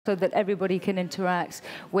so that everybody can interact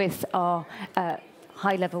with our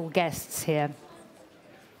high-level guests here.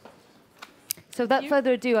 So without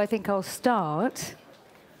further ado, I think I'll start.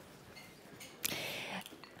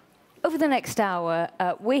 Over the next hour,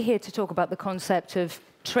 we're here to talk about the concept of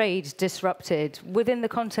trade disrupted. Within the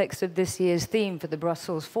context of this year's theme for the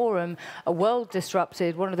Brussels Forum, a world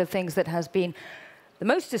disrupted, one of the things that has been the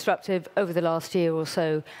most disruptive over the last year or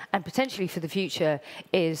so, and potentially for the future,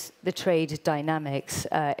 is the trade dynamics.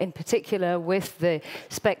 In particular, with the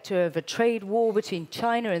spectre of a trade war between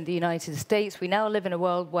China and the United States, we now live in a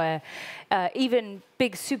world where even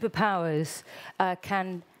big superpowers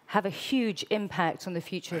can have a huge impact on the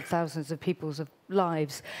future of thousands of people's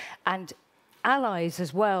lives. And allies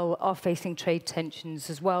as well are facing trade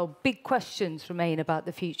tensions as well. Big questions remain about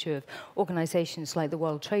the future of organizations like the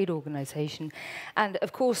World Trade Organization. And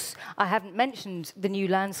of course, I haven't mentioned the new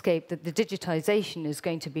landscape that the digitization is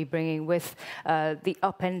going to be bringing with the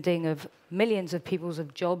upending of millions of people's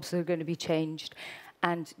jobs that are going to be changed,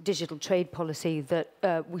 and digital trade policy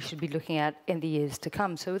that we should be looking at in the years to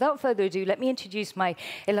come. So without further ado, let me introduce my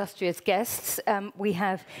illustrious guests. We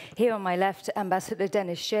have here on my left Ambassador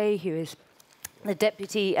Dennis Shea, who is the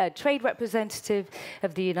Deputy Trade Representative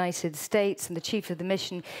of the United States and the Chief of the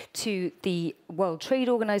Mission to the World Trade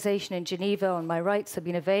Organization in Geneva. On my right,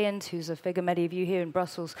 Sabine Weyand, who's a figure many of you here in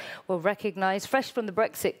Brussels will recognize. Fresh from the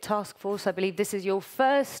Brexit Task Force, I believe this is your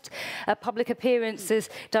first public appearance as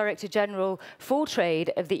Director General for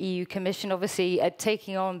Trade of the EU Commission, obviously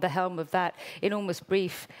taking on the helm of that enormous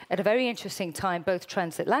brief at a very interesting time, both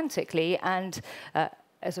transatlantically and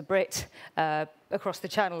as a Brit, across the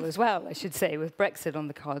channel as well, I should say, with Brexit on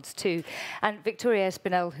the cards too. And Victoria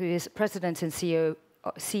Espinel, who is President and CEO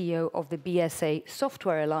of the BSA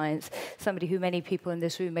Software Alliance, somebody who many people in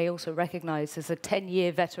this room may also recognize as a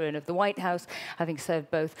 10-year veteran of the White House, having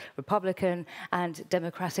served both Republican and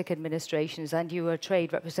Democratic administrations, and you were a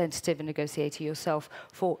trade representative and negotiator yourself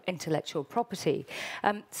for intellectual property.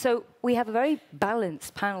 So we have a very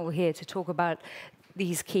balanced panel here to talk about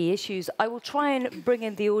these key issues. I will try and bring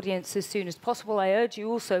in the audience as soon as possible. I urge you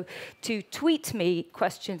also to tweet me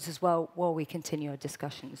questions as well while we continue our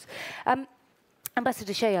discussions.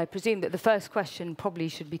 Ambassador Shea, I presume that the first question probably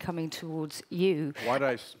should be coming towards you. Why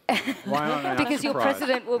aren't I Because your surprised?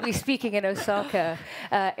 president will be speaking in Osaka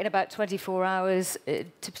in about 24 hours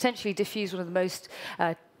to potentially diffuse one of the most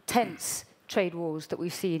tense trade wars that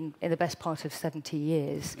we've seen in the best part of 70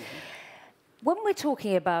 years. When we're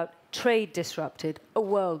talking about trade disrupted, a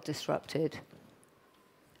world disrupted,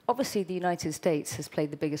 obviously the United States has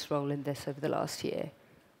played the biggest role in this over the last year.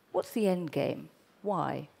 What's the end game?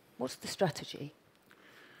 Why? What's the strategy?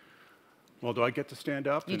 Well, do I get to stand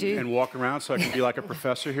up and walk around so I can be like a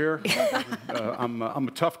professor here? I'm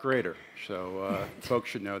a tough grader, so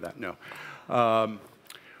folks should know that. No.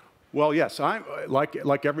 Well, yes, I'm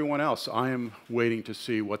like everyone else. I am waiting to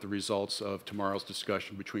see what the results of tomorrow's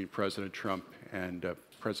discussion between President Trump and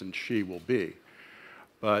President Xi will be.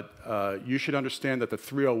 But you should understand that the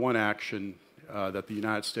 301 action that the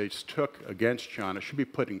United States took against China should be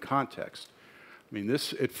put in context. I mean,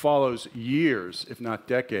 it follows years, if not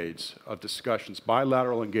decades, of discussions,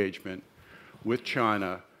 bilateral engagement with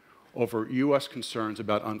China over U.S. concerns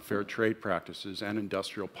about unfair trade practices and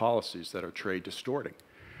industrial policies that are trade distorting.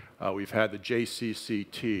 We've had the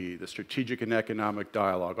JCCT, the Strategic and Economic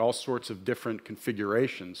Dialogue, all sorts of different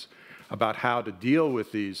configurations about how to deal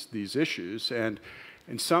with these issues. And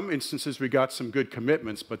in some instances, we got some good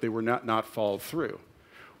commitments, but they were not followed through.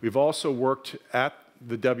 We've also worked at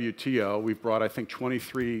the WTO. We've brought, I think,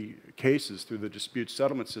 23 cases through the dispute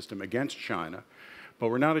settlement system against China, but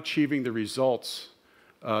we're not achieving the results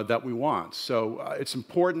that we want. So it's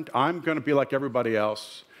important. I'm going to be like everybody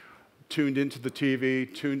else, tuned into the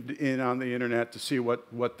TV, tuned in on the internet to see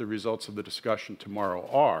what the results of the discussion tomorrow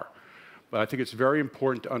are. But I think it's very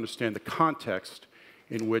important to understand the context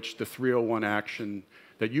in which the 301 action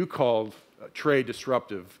that you called trade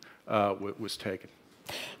disruptive was taken.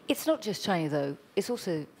 It's not just China, though. It's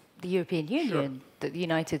also the European Union that the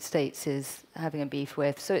United States is having a beef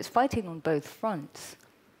with. So it's fighting on both fronts.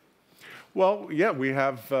 Well, yeah, we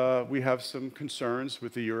have some concerns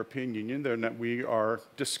with the European Union. We are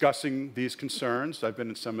discussing these concerns. I've been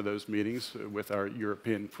in some of those meetings with our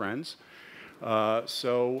European friends.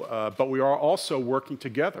 But we are also working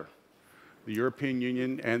together. The European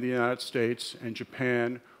Union and the United States and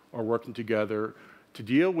Japan are working together to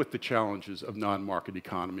deal with the challenges of non-market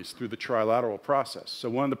economies through the trilateral process. So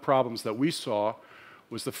one of the problems that we saw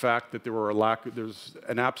was the fact that there's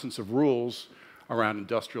an absence of rules around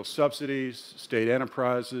industrial subsidies, state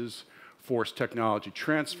enterprises, forced technology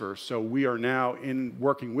transfer. So we are now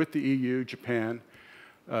working with the EU, Japan,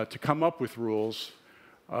 to come up with rules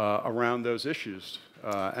around those issues.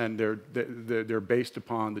 And they're based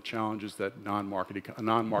upon the challenges that a non-market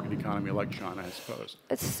economy like China has posed.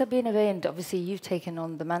 Sabine, Weyand, obviously you've taken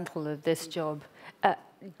on the mantle of this job.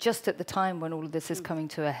 Just at the time when all of this is coming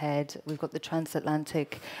to a head, we've got the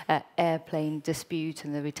transatlantic airplane dispute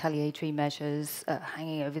and the retaliatory measures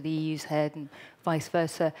hanging over the EU's head and vice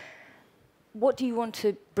versa. What do you want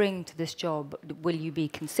to bring to this job? Will you be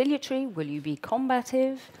conciliatory? Will you be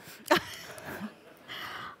combative?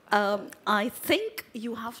 I think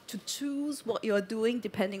you have to choose what you're doing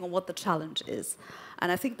depending on what the challenge is.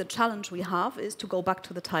 And I think the challenge we have is to go back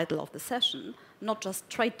to the title of the session, not just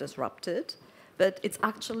trade disrupted, but it's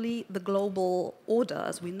actually the global order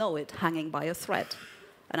as we know it hanging by a thread.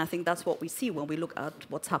 And I think that's what we see when we look at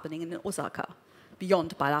what's happening in Osaka.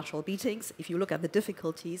 Beyond bilateral meetings, if you look at the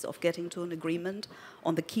difficulties of getting to an agreement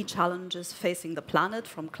on the key challenges facing the planet,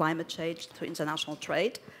 from climate change to international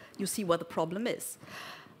trade, you see where the problem is.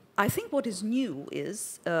 I think what is new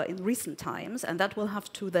is, in recent times, and that will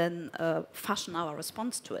have to then fashion our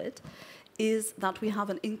response to it, is that we have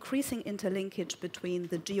an increasing interlinkage between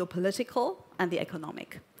the geopolitical and the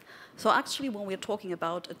economic. So actually, when we're talking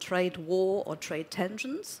about a trade war or trade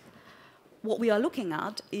tensions, what we are looking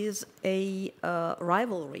at is a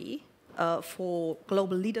rivalry for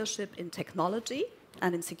global leadership in technology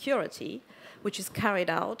and in security, which is carried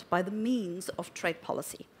out by the means of trade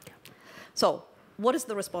policy. So, what is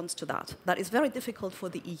the response to that? That is very difficult for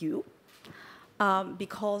the EU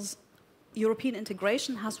because European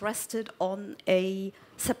integration has rested on a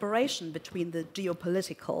separation between the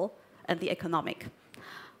geopolitical and the economic.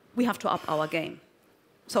 We have to up our game.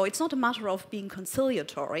 So it's not a matter of being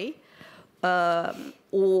conciliatory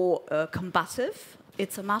or combative.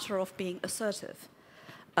 It's a matter of being assertive.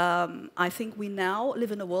 I think we now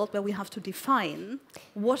live in a world where we have to define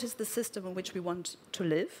what is the system in which we want to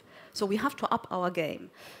live. So we have to up our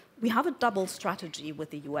game. We have a double strategy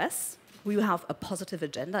with the US. We have a positive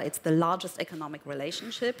agenda. It's the largest economic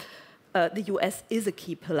relationship. The US is a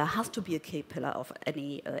key pillar, has to be a key pillar of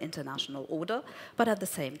any international order. But at the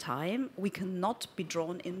same time, we cannot be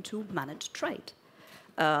drawn into managed trade.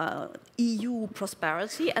 EU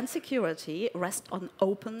prosperity and security rest on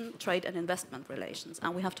open trade and investment relations,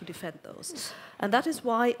 and we have to defend those. And that is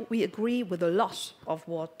why we agree with a lot of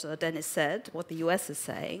what Dennis said, what the US is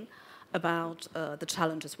saying, about the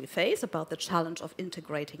challenges we face, about the challenge of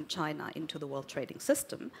integrating China into the world trading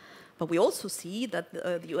system. But we also see that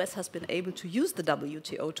the US has been able to use the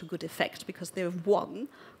WTO to good effect because they've won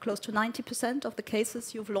close to 90% of the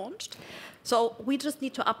cases you've launched. So we just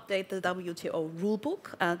need to update the WTO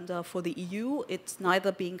rulebook, and for the EU, it's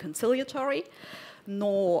neither being conciliatory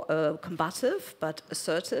nor combative, but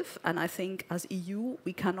assertive. And I think as EU,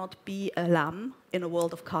 we cannot be a lamb in a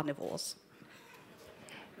world of carnivores.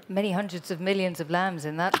 Many hundreds of millions of lambs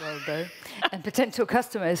in that world, though, and potential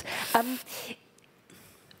customers.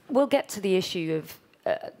 We'll get to the issue of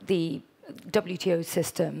the WTO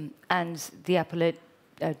system and the appellate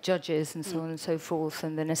judges and so on and so forth,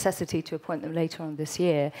 and the necessity to appoint them later on this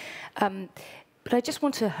year. But I just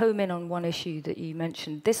want to home in on one issue that you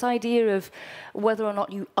mentioned, this idea of whether or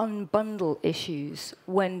not you unbundle issues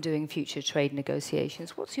when doing future trade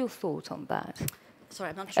negotiations. What's your thought on that? Sorry,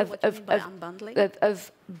 I'm not sure what you mean by unbundling.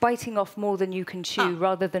 Of biting off more than you can chew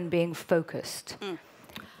rather than being focused.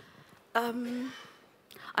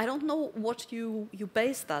 I don't know what you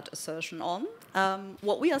base that assertion on.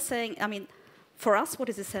 What we are saying, I mean, for us, what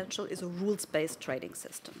is essential is a rules-based trading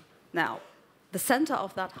system. Now, the center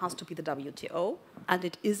of that has to be the WTO, and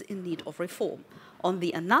it is in need of reform. On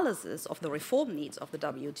the analysis of the reform needs of the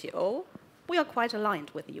WTO, we are quite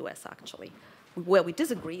aligned with the US, actually. Where we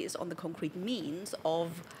disagree is on the concrete means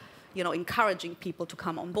of encouraging people to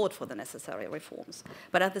come on board for the necessary reforms.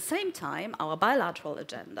 But at the same time, our bilateral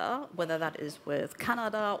agenda, whether that is with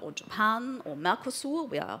Canada or Japan or Mercosur,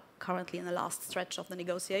 we are currently in the last stretch of the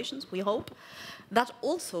negotiations, we hope, that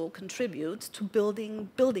also contributes to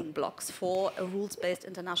building blocks for a rules-based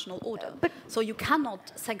international order. So you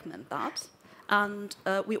cannot segment that. And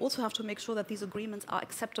we also have to make sure that these agreements are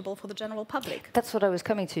acceptable for the general public. That's what I was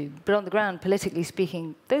coming to. But on the ground, politically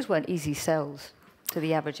speaking, those weren't easy sells to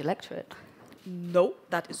the average electorate. No,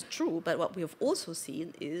 that is true. But what we have also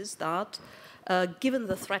seen is that given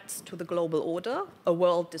the threats to the global order, a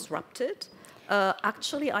world disrupted,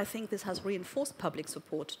 actually, I think this has reinforced public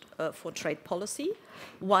support for trade policy,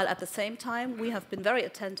 while at the same time, we have been very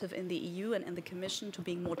attentive in the EU and in the Commission to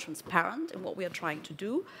being more transparent in what we are trying to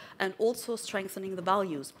do, and also strengthening the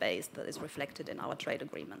values base that is reflected in our trade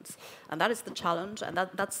agreements. And that is the challenge, and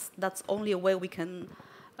that's only a way we can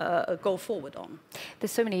go forward on.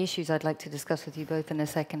 There's so many issues I'd like to discuss with you both in a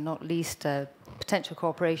second, not least potential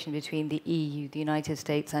cooperation between the EU, the United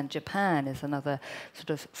States, and Japan is another sort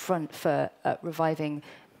of front for reviving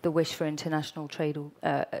the wish for international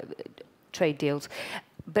trade deals.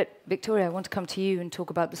 But Victoria, I want to come to you and talk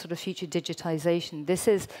about the sort of future digitization. This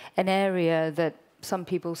is an area that some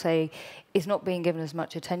people say is not being given as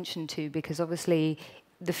much attention to, because obviously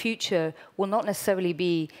the future will not necessarily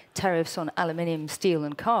be tariffs on aluminium, steel,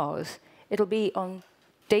 and cars. It'll be on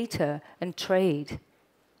data and trade.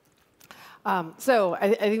 So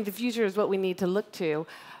I think the future is what we need to look to.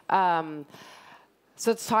 So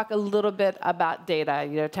let's talk a little bit about data.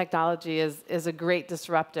 You know, technology is a great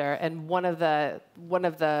disruptor, and one of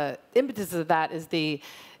the impetuses of that is the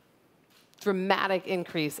dramatic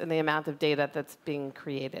increase in the amount of data that's being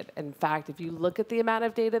created. In fact, if you look at the amount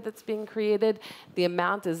of data that's being created, the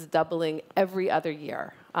amount is doubling every other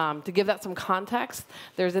year. To give that some context,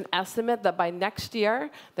 there's an estimate that by next year,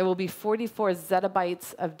 there will be 44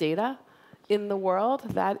 zettabytes of data in the world.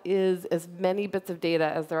 That is as many bits of data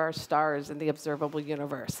as there are stars in the observable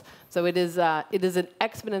universe. So it is an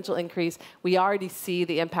exponential increase. We already see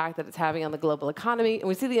the impact that it's having on the global economy, and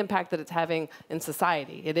we see the impact that it's having in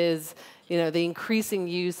society. It is, you know, the increasing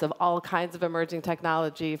use of all kinds of emerging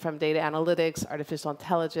technology, from data analytics, artificial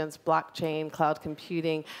intelligence, blockchain, cloud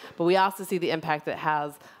computing. But we also see the impact it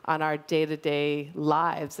has on our day-to-day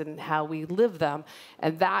lives and how we live them.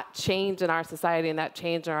 And that change in our society and that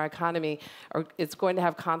change in our economy, it's going to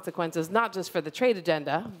have consequences not just for the trade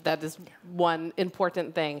agenda, that is one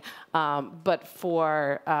important thing, but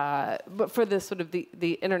for this sort of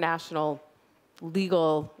the international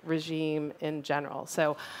legal regime in general.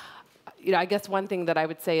 So, you know, I guess one thing that I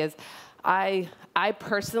would say is I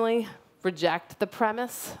personally reject the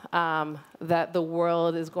premise that the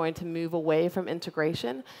world is going to move away from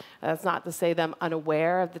integration. That's not to say that I'm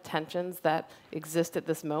unaware of the tensions that exist at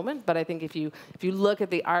this moment, but I think if you look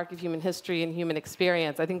at the arc of human history and human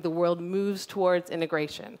experience, I think the world moves towards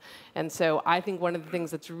integration. And so I think one of the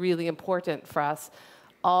things that's really important for us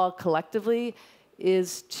all collectively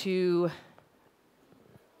is to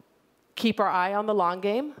keep our eye on the long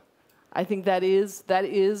game. I think that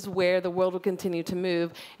is where the world will continue to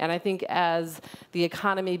move. And I think as the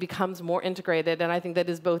economy becomes more integrated, and I think that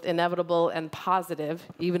is both inevitable and positive,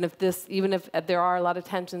 even if there are a lot of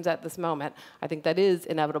tensions at this moment, I think that is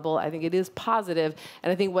inevitable. I think it is positive.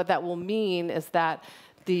 And I think what that will mean is that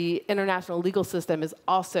the international legal system is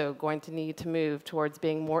also going to need to move towards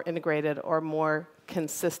being more integrated or more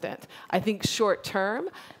consistent. I think short term,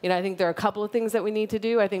 you know, I think there are a couple of things that we need to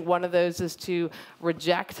do. I think one of those is to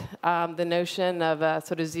reject the notion of a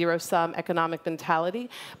sort of zero-sum economic mentality.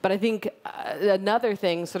 But I think another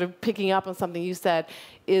thing, sort of picking up on something you said,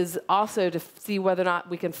 is also to see whether or not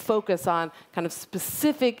we can focus on kind of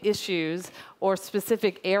specific issues or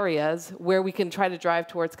specific areas where we can try to drive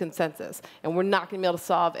towards consensus. And we're not going to be able to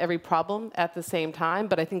solve every problem at the same time,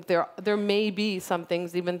 but I think there may be some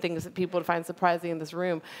things, even things that people would find surprising in this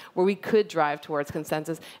room, where we could drive towards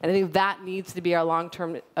consensus. And I think that needs to be our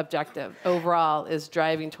long-term objective overall, is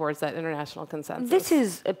driving towards that international consensus. This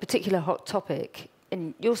is a particular hot topic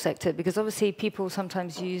in your sector, because obviously people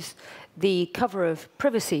sometimes use the cover of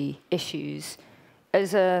privacy issues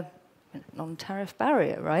as a non-tariff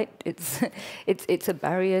barrier, right? It's a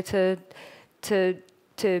barrier to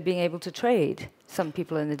being able to trade. Some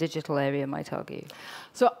people in the digital area might argue.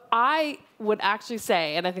 So I would actually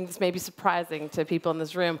say, and I think this may be surprising to people in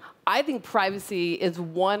this room, I think privacy is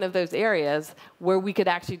one of those areas where we could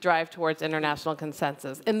actually drive towards international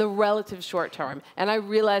consensus in the relative short term. And I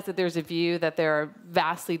realize that there's a view that there are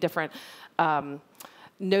vastly different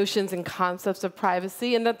notions and concepts of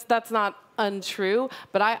privacy, and that's not untrue,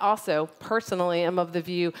 but I also personally am of the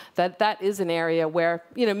view that that is an area where,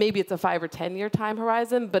 you know, maybe it's a 5 or 10 year time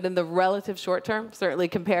horizon, but in the relative short term, certainly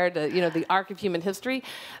compared to, you know, the arc of human history,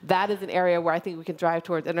 that is an area where I think we can drive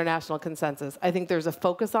towards international consensus. I think there's a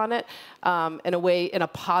focus on it in a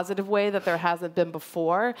positive way that there hasn't been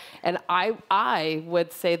before, and I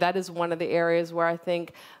would say that is one of the areas where I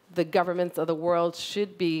think the governments of the world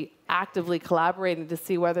should be actively collaborating to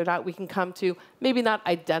see whether or not we can come to maybe not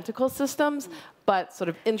identical systems, but sort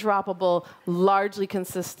of interoperable, largely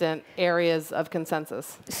consistent areas of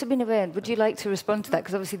consensus. Sabine, Weyand, would you like to respond to that?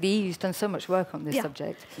 Because obviously the EU's done so much work on this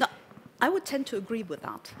subject. No, I would tend to agree with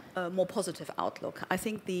that, more positive outlook. I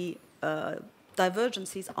think the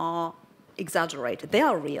divergences are exaggerated. They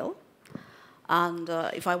are real. And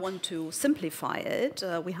if I want to simplify it,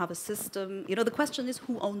 we have a system, you know, the question is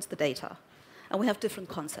who owns the data? And we have different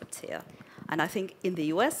concepts here. And I think in the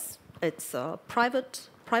US, it's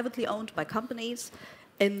privately owned by companies.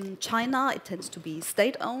 In China, it tends to be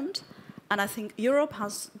state-owned. And I think Europe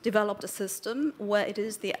has developed a system where it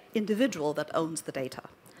is the individual that owns the data.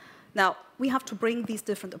 Now, we have to bring these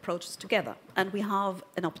different approaches together. And we have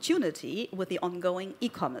an opportunity with the ongoing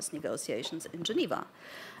e-commerce negotiations in Geneva.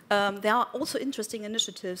 There are also interesting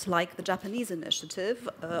initiatives like the Japanese initiative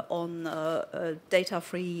on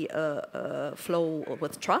data-free flow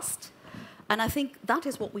with trust. And I think that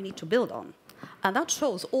is what we need to build on. And that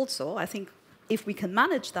shows also, I think, if we can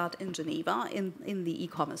manage that in Geneva, in the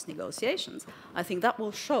e-commerce negotiations, I think that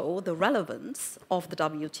will show the relevance of the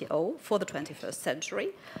WTO for the 21st century.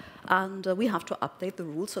 And we have to update the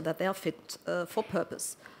rules so that they are fit for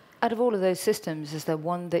purpose. Out of all of those systems, is there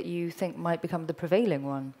one that you think might become the prevailing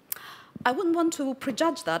one? I wouldn't want to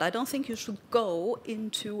prejudge that. I don't think you should go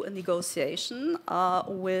into a negotiation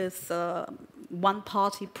with one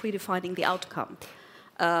party predefining the outcome.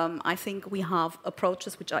 I think we have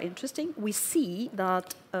approaches which are interesting. We see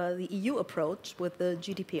that the EU approach with the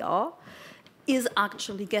GDPR is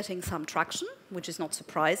actually getting some traction, which is not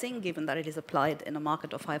surprising, given that it is applied in a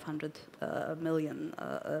market of 500 million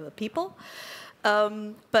people.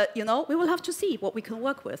 But, you know, we will have to see what we can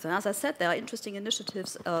work with. And as I said, there are interesting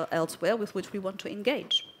initiatives elsewhere with which we want to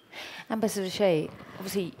engage. Ambassador Shea,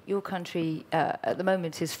 obviously your country at the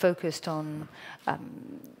moment is focused on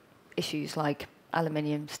issues like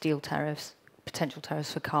aluminium, steel tariffs, potential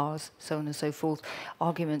tariffs for cars, so on and so forth,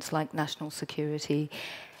 arguments like national security.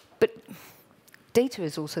 But data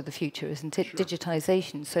is also the future, isn't it? Sure.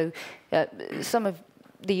 Digitization. So some of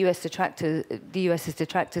the US's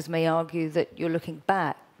detractors may argue that you're looking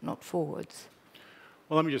back, not forwards.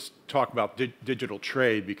 Well, let me just talk about digital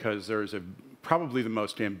trade, because there's probably the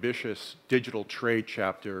most ambitious digital trade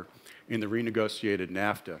chapter in the renegotiated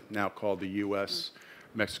NAFTA, now called the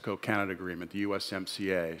U.S.-Mexico-Canada Agreement, the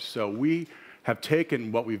USMCA. So we have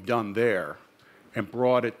taken what we've done there and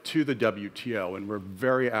brought it to the WTO, and we're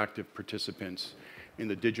very active participants in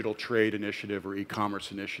the Digital Trade Initiative or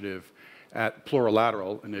e-commerce initiative,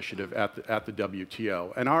 plurilateral initiative at the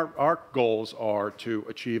WTO. And our goals are to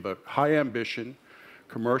achieve a high ambition,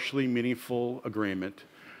 commercially meaningful agreement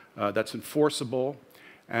that's enforceable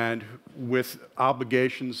and with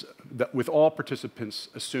obligations, with all participants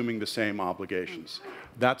assuming the same obligations.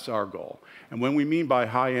 That's our goal. And when we mean by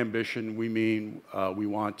high ambition, we mean we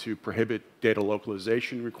want to prohibit data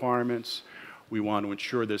localization requirements. We want to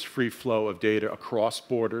ensure there's free flow of data across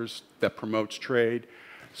borders that promotes trade.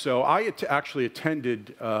 So I actually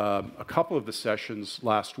attended a couple of the sessions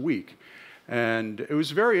last week, and it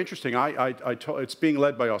was very interesting. It's being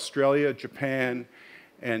led by Australia, Japan,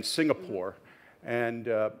 and Singapore. And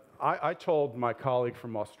I told my colleague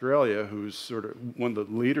from Australia, who's sort of one of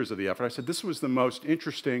the leaders of the effort, I said, this was the most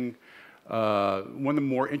interesting, one of the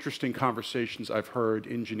more interesting conversations I've heard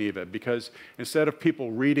in Geneva, because instead of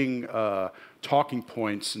people reading talking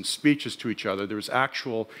points and speeches to each other, there was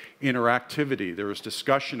actual interactivity. There was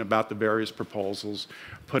discussion about the various proposals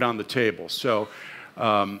put on the table. So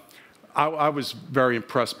I was very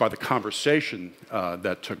impressed by the conversation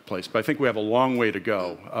that took place, but I think we have a long way to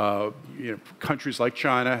go. You know, countries like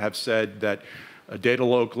China have said that data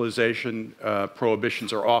localization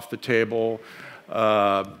prohibitions are off the table. They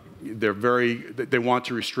want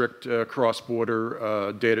to restrict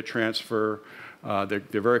cross-border data transfer.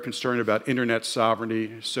 They're very concerned about internet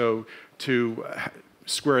sovereignty. So to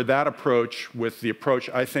square that approach with the approach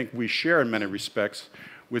I think we share in many respects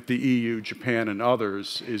with the EU, Japan, and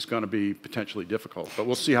others is going to be potentially difficult. But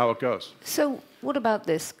we'll see how it goes. So what about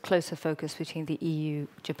this closer focus between the EU,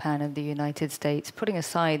 Japan, and the United States, putting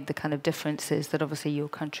aside the kind of differences that obviously your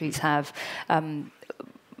countries have in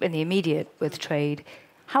the immediate with trade?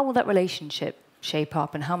 How will that relationship shape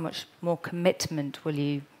up, and how much more commitment will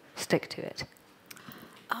you stick to it?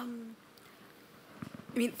 I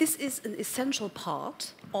mean, this is an essential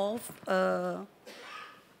part of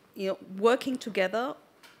working together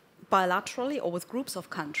bilaterally or with groups of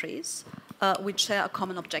countries which share a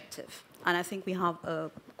common objective. And I think we have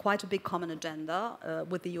quite a big common agenda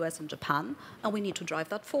with the US and Japan, and we need to drive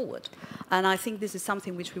that forward. And I think this is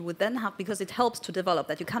something which we would then have, because it helps to develop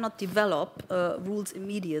that. You cannot develop rules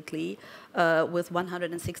immediately with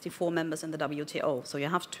 164 members in the WTO. So you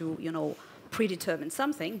have to, predetermine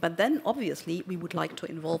something, but then obviously we would like to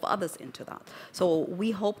involve others into that. So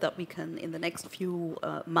we hope that we can, in the next few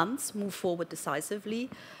months, move forward decisively,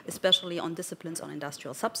 especially on disciplines on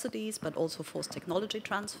industrial subsidies, but also forced technology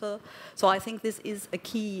transfer. So I think this is a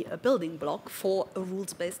key building block for a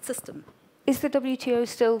rules-based system. Is the WTO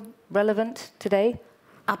still relevant today?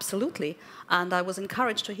 Absolutely. And I was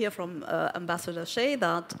encouraged to hear from Ambassador Shea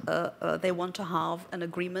that they want to have an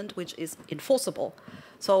agreement which is enforceable.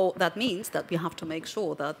 So that means that we have to make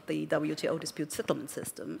sure that the WTO dispute settlement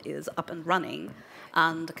system is up and running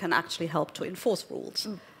and can actually help to enforce rules.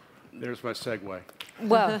 There's my segue.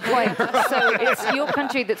 Well, quite. So it's your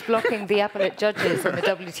country that's blocking the appellate judges in the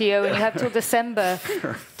WTO, and you have till December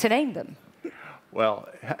to name them. Well,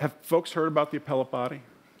 have folks heard about the appellate body?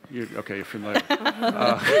 Okay, you're familiar.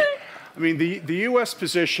 I mean, the U.S.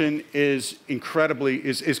 position is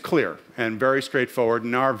is clear and very straightforward.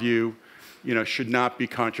 In our view, should not be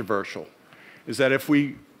controversial. Is that if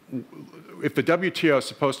the WTO is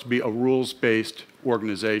supposed to be a rules-based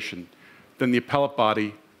organization, then the appellate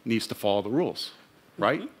body needs to follow the rules,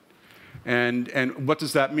 right? Mm-hmm. And what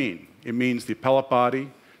does that mean? It means the appellate body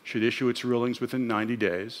should issue its rulings within 90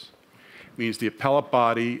 days. It means the appellate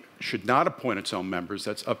body should not appoint its own members.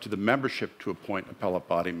 That's up to the membership to appoint appellate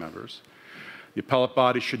body members. The appellate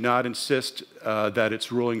body should not insist that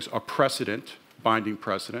its rulings are precedent, binding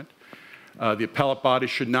precedent. The appellate body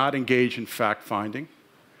should not engage in fact-finding.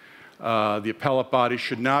 The appellate body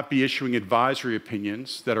should not be issuing advisory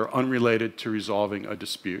opinions that are unrelated to resolving a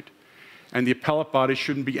dispute. And the appellate body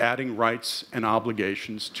shouldn't be adding rights and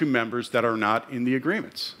obligations to members that are not in the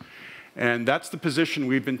agreements. And that's the position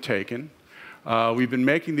we've been taking. We've been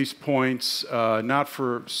making these points not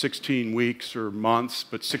for 16 weeks or months,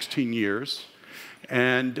 but 16 years.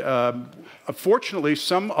 And fortunately,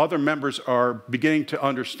 some other members are beginning to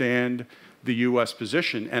understand the U.S.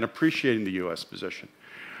 position and appreciating the U.S. position.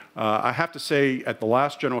 I have to say, at the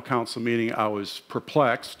last General Council meeting, I was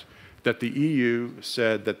perplexed that the EU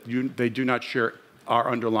said that they do not share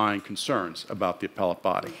our underlying concerns about the appellate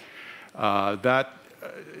body. That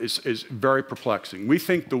is very perplexing. We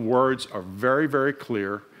think the words are very, very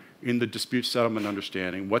clear in the dispute settlement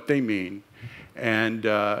understanding, what they mean, and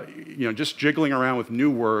just jiggling around with new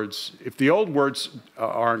words. If the old words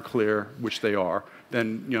aren't clear, which they are,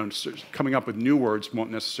 then coming up with new words won't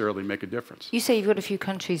necessarily make a difference. You say you've got a few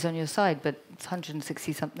countries on your side, but it's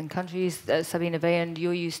 160-something countries. Sabine, Weyand,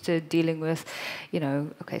 you're used to dealing with,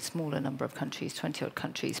 smaller number of countries, 20-odd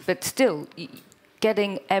countries, but still,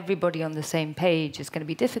 getting everybody on the same page is going to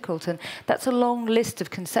be difficult, and that's a long list of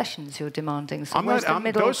concessions you're demanding. So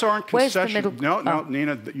those aren't concessions. No,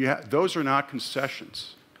 Nina, those are not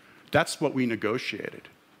concessions. That's what we negotiated,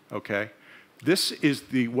 okay? This is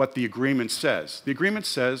what the agreement says. The agreement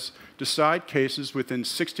says decide cases within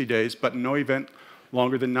 60 days, but in no event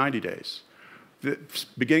longer than 90 days.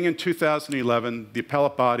 Beginning in 2011, the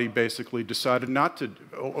appellate body basically decided not to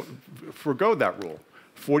forgo that rule.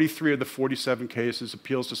 43 of the 47 cases,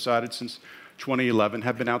 appeals decided since 2011,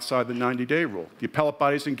 have been outside the 90-day rule. The appellate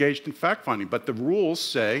body is engaged in fact-finding, but the rules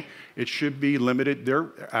say it should be limited, their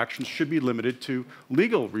actions should be limited to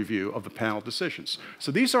legal review of the panel decisions.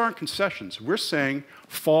 So these aren't concessions. We're saying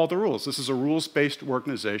follow the rules. This is a rules-based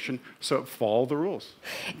organization, so follow the rules.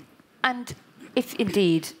 And if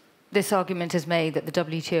indeed this argument is made that the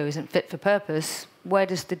WTO isn't fit for purpose, where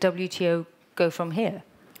does the WTO go from here?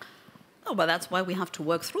 Oh, but that's why we have to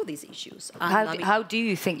work through these issues. How do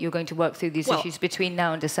you think you're going to work through these issues between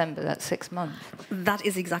now and December? That's 6 months. That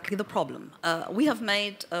is exactly the problem. We have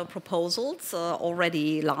made proposals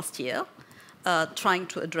already last year trying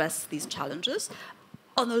to address these challenges.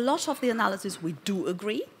 On a lot of the analysis, we do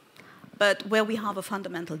agree. But where we have a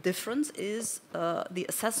fundamental difference is the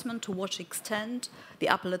assessment to what extent the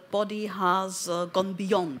appellate body has gone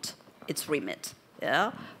beyond its remit.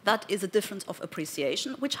 Yeah? That is a difference of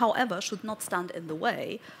appreciation, which, however, should not stand in the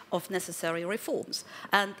way of necessary reforms.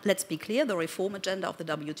 And let's be clear, the reform agenda of the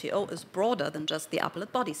WTO is broader than just the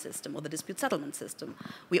appellate body system or the dispute settlement system.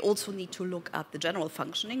 We also need to look at the general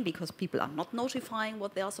functioning, because people are not notifying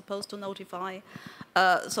what they are supposed to notify.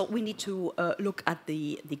 So we need to look at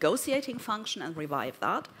the negotiating function and revive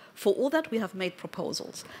that. For all that, we have made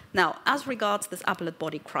proposals. Now, as regards this appellate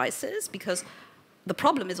body crisis, because the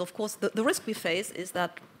problem is, of course, the risk we face is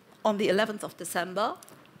that on the 11th of December,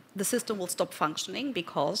 the system will stop functioning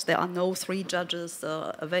because there are no 3 judges,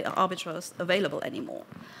 arbiters available anymore.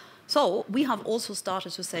 So we have also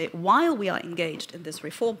started to say, while we are engaged in this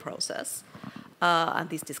reform process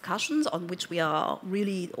and these discussions on which we are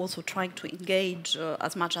really also trying to engage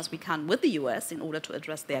as much as we can with the US in order to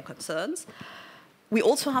address their concerns, we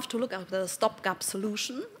also have to look at the stopgap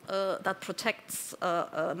solution that protects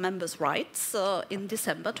members' rights in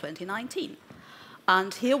December 2019.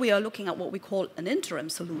 And here we are looking at what we call an interim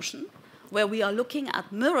solution, where we are looking at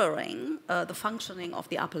mirroring the functioning of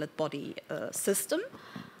the appellate body system.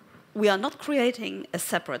 We are not creating a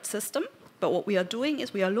separate system. But what we are doing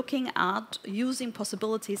is we are looking at using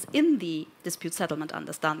possibilities in the dispute settlement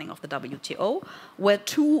understanding of the WTO, where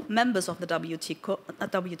two members of the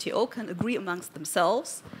WTO can agree amongst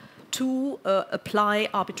themselves to apply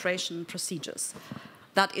arbitration procedures.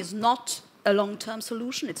 That is not a long-term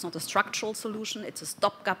solution, it's not a structural solution, it's a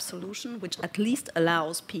stopgap solution, which at least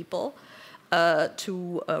allows people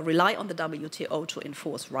to rely on the WTO to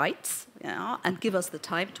enforce rights, and give us the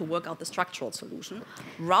time to work out the structural solution,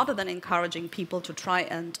 rather than encouraging people to try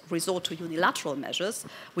and resort to unilateral measures,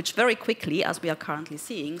 which very quickly, as we are currently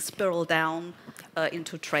seeing, spiral down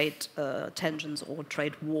into trade tensions or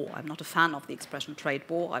trade war. I'm not a fan of the expression trade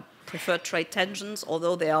war. I prefer trade tensions,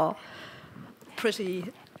 although they are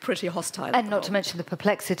pretty hostile. And not to mention the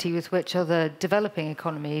perplexity with which other developing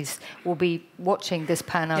economies will be watching this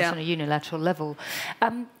pan out on a unilateral level.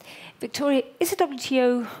 Victoria, is the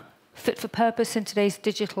WTO fit for purpose in today's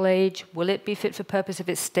digital age? Will it be fit for purpose if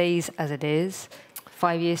it stays as it is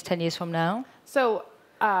 5 years, 10 years from now? So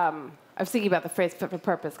I was thinking about the phrase fit for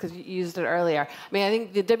purpose because you used it earlier. I mean, I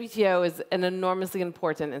think the WTO is an enormously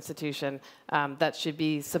important institution that should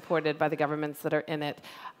be supported by the governments that are in it.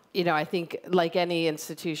 You know, I think like any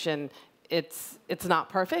institution, it's not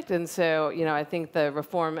perfect, and so I think the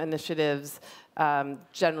reform initiatives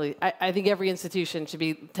generally, I think every institution should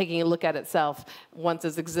be taking a look at itself once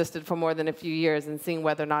it's existed for more than a few years and seeing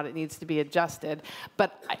whether or not it needs to be adjusted.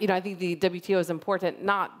 But I think the WTO is important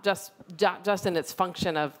not just in its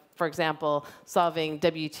function of, for example, solving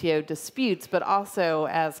WTO disputes, but also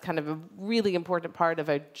as kind of a really important part of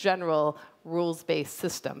a general rules-based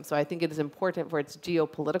system. So I think it is important for its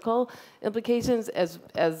geopolitical implications as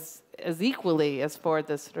equally as for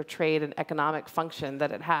the sort of trade and economic function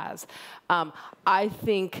that it has. I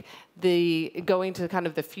think going to kind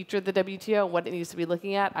of the future of the WTO, what it needs to be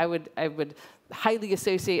looking at, I would highly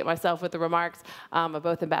associate myself with the remarks of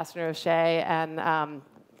both Ambassador Shea and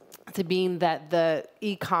Sabine, that the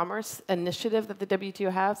e-commerce initiative that the WTO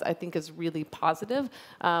has, I think, is really positive.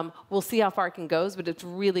 We'll see how far it can go, but it's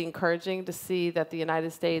really encouraging to see that the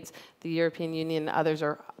United States, the European Union, and others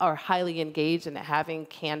are highly engaged in having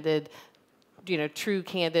candid, true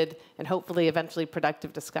candid, and hopefully eventually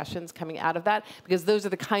productive discussions coming out of that, because those are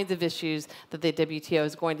the kinds of issues that the WTO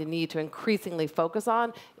is going to need to increasingly focus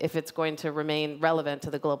on if it's going to remain relevant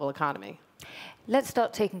to the global economy. Let's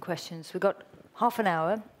start taking questions. We've got half an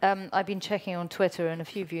hour. I've been checking on Twitter, and a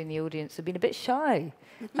few of you in the audience have been a bit shy.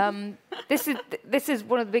 This is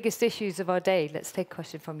one of the biggest issues of our day. Let's take a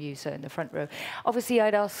question from you, sir, in the front row. Obviously,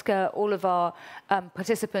 I'd ask all of our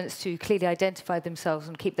participants to clearly identify themselves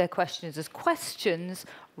and keep their questions as questions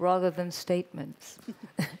rather than statements.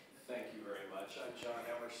 Thank you very much. I'm John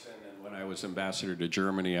Emerson, and when I was ambassador to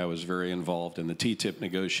Germany, I was very involved in the TTIP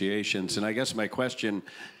negotiations. And I guess my question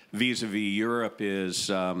vis-a-vis Europe is,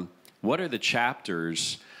 what are the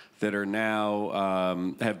chapters that are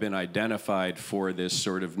now have been identified for this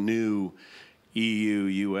sort of new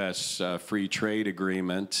EU-US free trade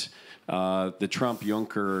agreement? The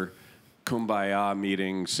Trump-Juncker Kumbaya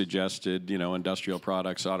meeting suggested, industrial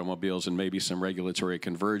products, automobiles, and maybe some regulatory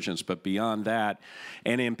convergence. But beyond that,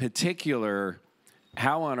 and in particular,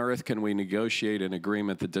 how on earth can we negotiate an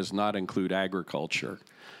agreement that does not include agriculture?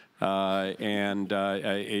 The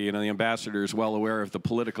ambassador is well aware of the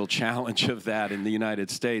political challenge of that in the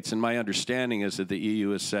United States. And my understanding is that the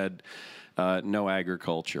EU has said no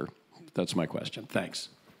agriculture. That's my question. Thanks.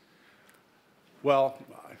 Well,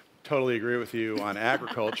 I totally agree with you on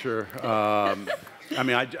agriculture. I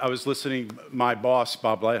was listening, my boss,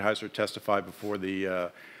 Bob Lighthizer, testified before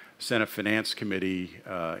the Senate Finance Committee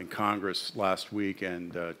in Congress last week,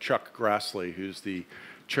 and Chuck Grassley, who's the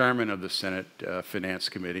chairman of the Senate Finance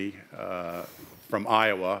Committee from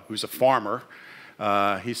Iowa, who's a farmer,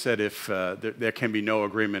 he said there can be no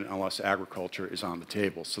agreement unless agriculture is on the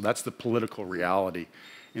table. So that's the political reality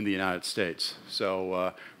in the United States.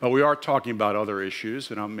 So, but we are talking about other issues,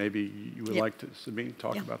 and maybe you would like to, Sabine,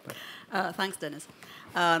 talk about that. Thanks, Dennis.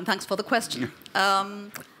 Thanks for the question.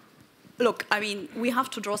 Look, we have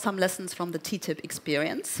to draw some lessons from the TTIP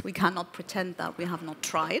experience. We cannot pretend that we have not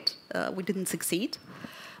tried. We didn't succeed.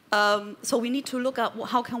 So we need to look at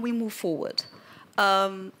how can we move forward.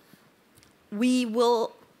 We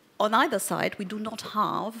will, on either side, we do not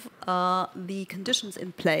have the conditions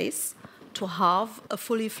in place to have a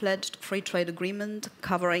fully fledged free trade agreement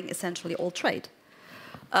covering essentially all trade.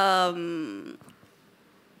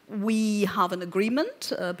 We have an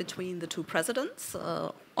agreement between the two presidents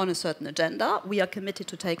on a certain agenda. We are committed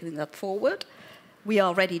to taking that forward. We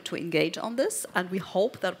are ready to engage on this, and we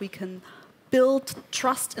hope that we can build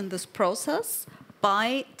trust in this process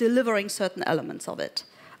by delivering certain elements of it.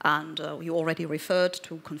 And you already referred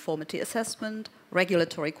to conformity assessment,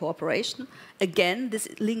 regulatory cooperation. Again, this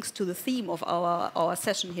links to the theme of our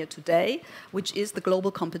session here today, which is the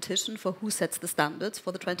global competition for who sets the standards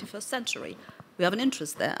for the 21st century. We have an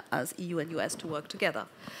interest there as EU and US to work together.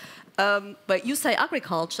 But you say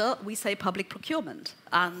agriculture, we say public procurement.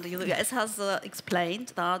 And the US has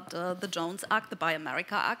explained that the Jones Act, the Buy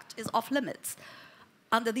America Act, is off limits.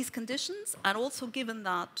 Under these conditions, and also given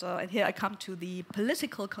that, and here I come to the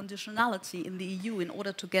political conditionality in the EU in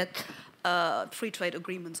order to get free trade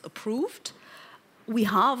agreements approved, we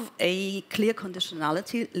have a clear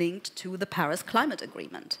conditionality linked to the Paris Climate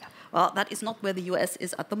Agreement. Well, that is not where the US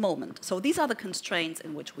is at the moment. So these are the constraints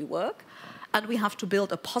in which we work, and we have to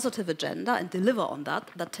build a positive agenda and deliver on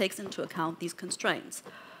that takes into account these constraints.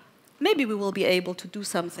 Maybe we will be able to do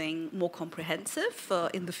something more comprehensive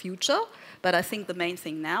in the future, but I think the main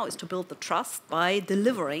thing now is to build the trust by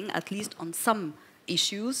delivering at least on some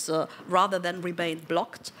issues rather than remain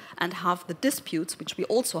blocked and have the disputes, which we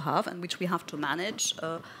also have and which we have to manage,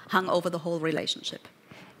 hang over the whole relationship.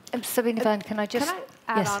 Sabine, can I just... Can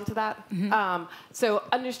I add on to that? Mm-hmm. So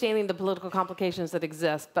understanding the political complications that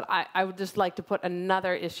exist, but I would just like to put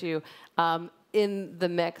another issue in the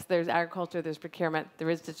mix. There's agriculture, there's procurement, there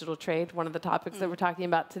is digital trade, one of the topics that we're talking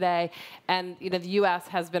about today. And the US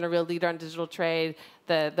has been a real leader on digital trade.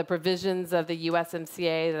 The provisions of the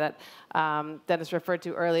USMCA that Dennis referred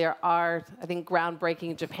to earlier are, I think,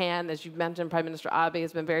 groundbreaking. Japan, as you mentioned, Prime Minister Abe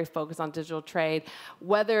has been very focused on digital trade.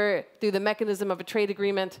 Whether through the mechanism of a trade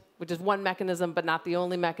agreement, which is one mechanism but not the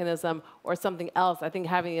only mechanism, or something else, I think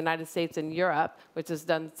having the United States and Europe, which has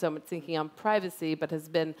done so much thinking on privacy but has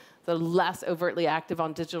been the less overtly active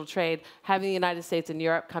on digital trade, having the United States and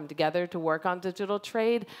Europe come together to work on digital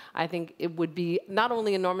trade, I think it would be not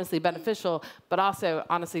only enormously beneficial, but also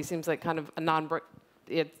honestly seems like kind of a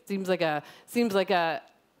it seems like a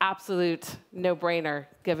absolute no-brainer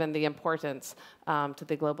given the importance to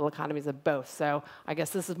the global economies of both. So I guess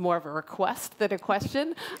this is more of a request than a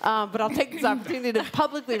question, but I'll take this opportunity to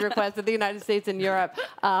publicly request that the United States and Europe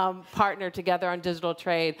partner together on digital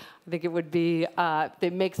trade. I think it would be,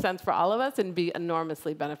 it makes sense for all of us and be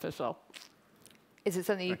enormously beneficial. Is it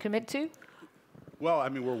something you commit to? Well, I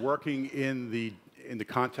mean, we're working in the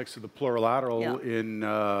context of the plurilateral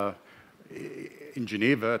in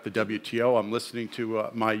Geneva at the WTO. I'm listening to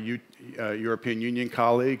my European Union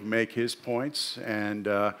colleague make his points, and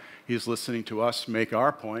he's listening to us make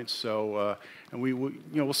our points. So, and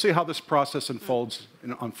we'll see how this process unfolds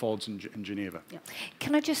in Geneva. Yeah.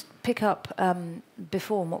 Can I just pick up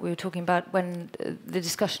before what we were talking about when the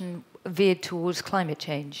discussion veered towards climate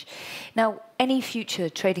change? Now, any future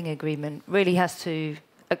trading agreement really has to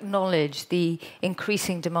acknowledge the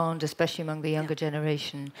increasing demand, especially among the younger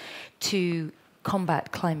generation, to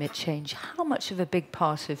combat climate change. How much of a big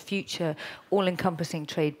part of future all-encompassing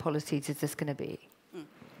trade policies is this going to be?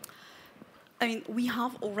 I mean, we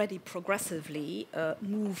have already progressively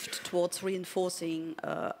moved towards reinforcing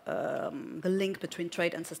the link between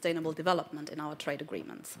trade and sustainable development in our trade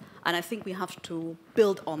agreements. And I think we have to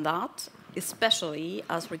build on that, especially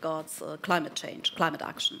as regards climate change, climate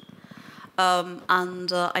action.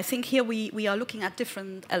 I think here we are looking at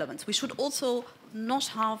different elements. We should also not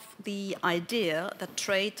have the idea that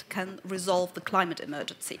trade can resolve the climate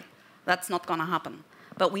emergency. That's not going to happen.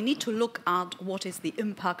 But we need to look at what is the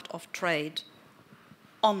impact of trade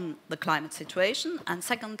on the climate situation, and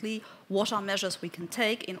secondly, what are measures we can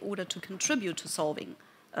take in order to contribute to solving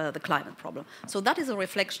the climate problem. So that is a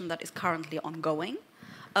reflection that is currently ongoing,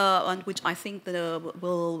 and which I think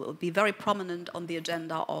will be very prominent on the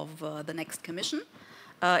agenda of the next Commission.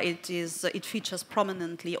 It features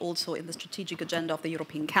prominently also in the strategic agenda of the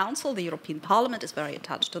European Council. The European Parliament is very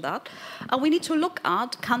attached to that. And we need to look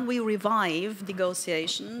at, can we revive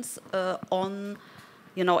negotiations on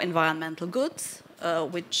environmental goods,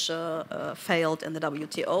 which failed in the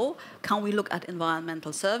WTO? Can we look at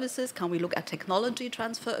environmental services? Can we look at technology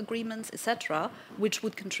transfer agreements, etc., which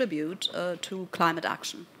would contribute to climate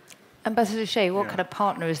action? Ambassador Shea, what kind of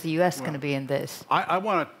partner is the US going to be in this? I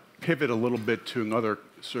want to pivot a little bit to another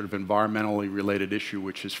sort of environmentally related issue,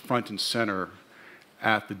 which is front and center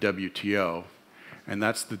at the WTO, and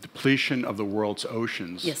that's the depletion of the world's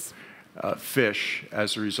oceans. Yes. Fish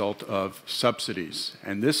as a result of subsidies.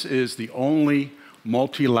 And this is the only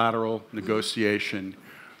multilateral negotiation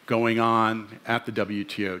going on at the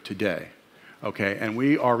WTO today. Okay, and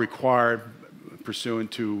we are required,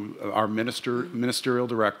 pursuant to our ministerial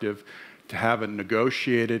directive, to have a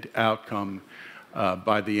negotiated outcome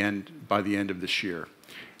by the end of this year.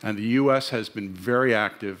 And the U.S. has been very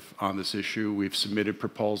active on this issue. We've submitted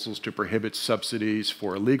proposals to prohibit subsidies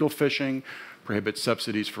for illegal fishing, prohibit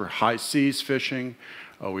subsidies for high seas fishing.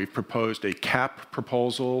 We've proposed a cap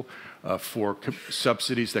proposal for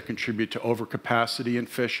subsidies that contribute to overcapacity in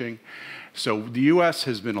fishing. So the U.S.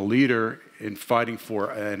 has been a leader in fighting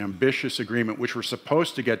for an ambitious agreement, which we're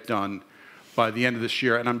supposed to get done by the end of this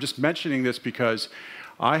year. And I'm just mentioning this because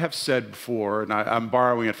I have said before, and I'm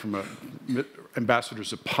borrowing it from Ambassador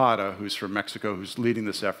Zapata, who's from Mexico, who's leading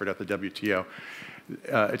this effort at the WTO.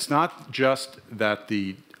 It's not just that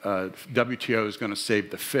the WTO is going to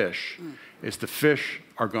save the fish, it's the fish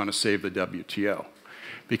are going to save the WTO.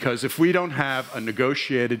 Because if we don't have a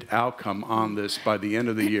negotiated outcome on this by the end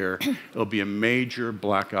of the year, it'll be a major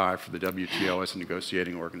black eye for the WTO as a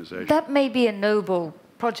negotiating organization. That may be a noble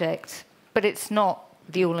project, but it's not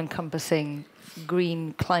the all-encompassing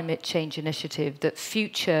green climate change initiative that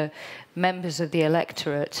future members of the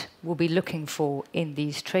electorate will be looking for in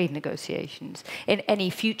these trade negotiations, in any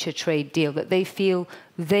future trade deal that they feel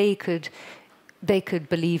they could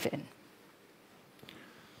believe in.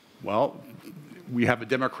 Well, we have a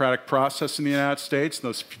democratic process in the United States.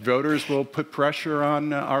 Those voters will put pressure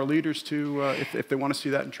on our leaders to, if they want to see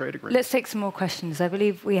that in trade agreements. Let's take some more questions. I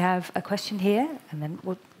believe we have a question here, and then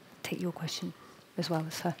we'll take your question as well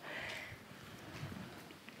as her.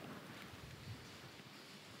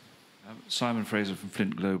 Simon Fraser from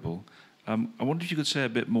Flint Global. I wonder if you could say a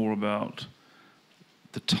bit more about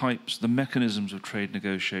the types, the mechanisms of trade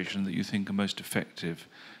negotiation that you think are most effective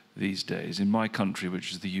these days. In my country,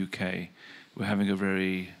 which is the UK, we're having a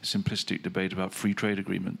very simplistic debate about free trade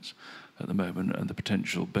agreements at the moment and the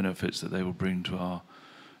potential benefits that they will bring to our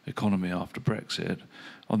economy after Brexit.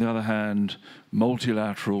 On the other hand,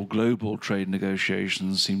 multilateral global trade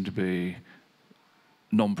negotiations seem to be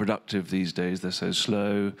non-productive these days. They're so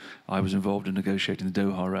slow. I was involved in negotiating the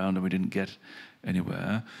Doha round and we didn't get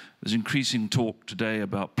anywhere. There's increasing talk today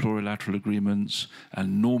about plurilateral agreements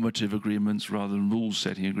and normative agreements rather than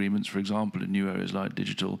rule-setting agreements, for example, in new areas like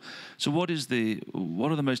digital. So what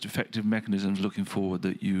are the most effective mechanisms looking forward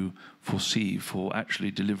that you foresee for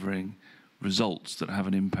actually delivering results that have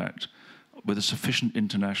an impact with a sufficient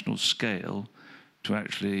international scale to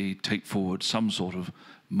actually take forward some sort of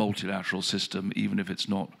multilateral system, even if it's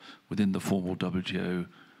not within the formal WTO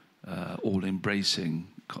all-embracing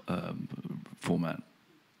format?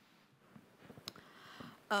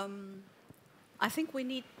 I think we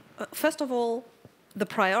need, first of all, the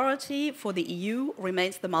priority for the EU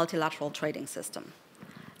remains the multilateral trading system.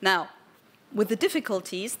 Now, with the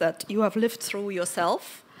difficulties that you have lived through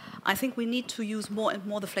yourself, I think we need to use more and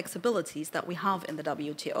more the flexibilities that we have in the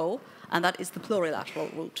WTO, and that is the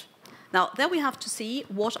plurilateral route. Now, there we have to see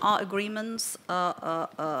what are agreements.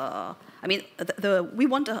 I mean, we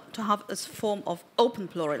want to have a form of open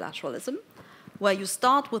plurilateralism, where you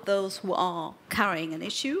start with those who are carrying an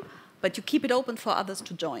issue, but you keep it open for others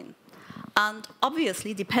to join. And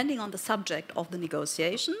obviously, depending on the subject of the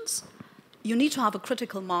negotiations, you need to have a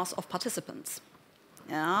critical mass of participants.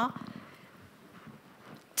 Yeah?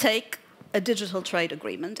 Take a digital trade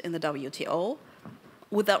agreement in the WTO.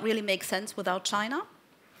 Would that really make sense without China?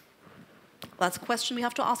 That's a question we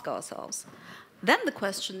have to ask ourselves. Then the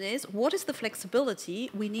question is, what is the flexibility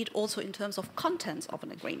we need also in terms of contents of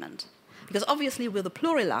an agreement? Because obviously with a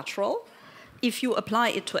plurilateral, if you apply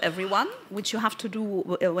it to everyone, which you have to do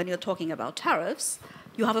when you're talking about tariffs,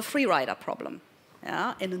 you have a free rider problem.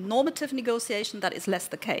 Yeah? In a normative negotiation, that is less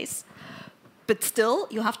the case. But still,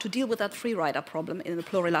 you have to deal with that free rider problem in a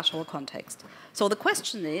plurilateral context. So the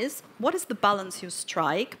question is, what is the balance you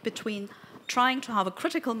strike between trying to have a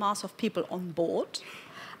critical mass of people on board,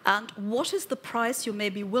 and what is the price you may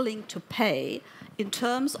be willing to pay in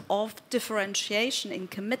terms of differentiation in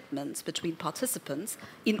commitments between participants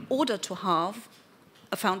in order to have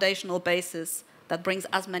a foundational basis that brings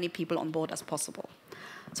as many people on board as possible.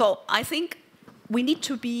 So I think we need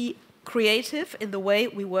to be creative in the way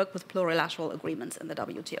we work with plurilateral agreements in the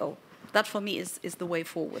WTO. That, for me, is the way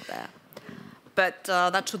forward there. But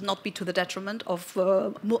that should not be to the detriment of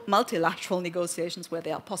multilateral negotiations where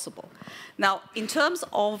they are possible. Now, in terms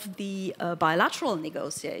of the bilateral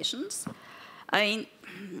negotiations, I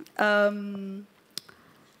mean,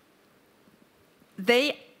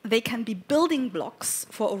 they can be building blocks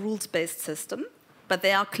for a rules-based system, but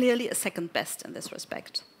they are clearly a second best in this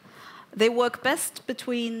respect. They work best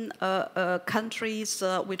between countries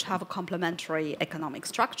which have a complementary economic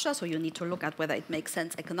structure, so you need to look at whether it makes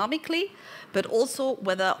sense economically, but also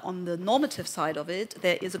whether on the normative side of it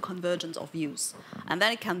there is a convergence of views, and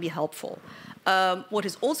then it can be helpful. What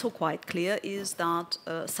is also quite clear is that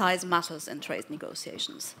size matters in trade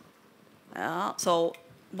negotiations. So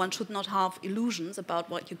one should not have illusions about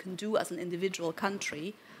what you can do as an individual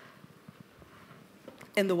country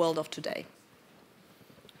in the world of today.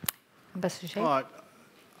 Ambassador Shea? Well,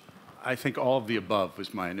 I think all of the above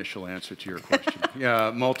was my initial answer to your question.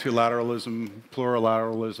 Yeah, multilateralism,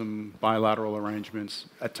 plurilateralism, bilateral arrangements,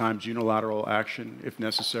 at times unilateral action if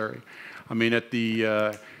necessary. I mean, at the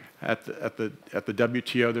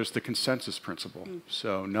WTO, there's the consensus principle.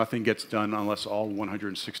 So nothing gets done unless all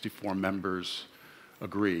 164 members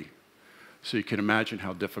agree. So you can imagine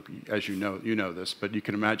how difficult, as you know this, but you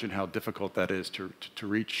can imagine how difficult that is to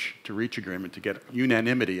reach agreement, to get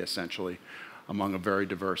unanimity essentially among a very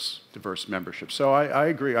diverse membership. So I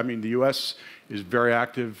agree. I mean, the U.S. is very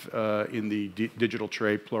active in the digital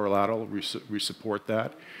trade plurilateral. We support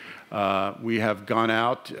that. We have gone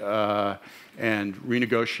out and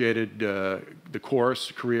renegotiated the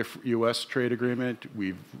CORS, Korea-U.S. trade agreement.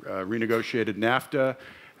 We've renegotiated NAFTA.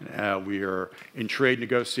 We are in trade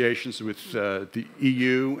negotiations with the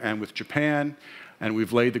EU and with Japan, and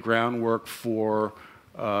we've laid the groundwork for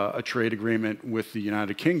a trade agreement with the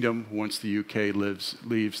United Kingdom once the UK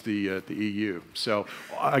leaves the EU. So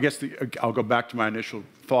I guess I'll go back to my initial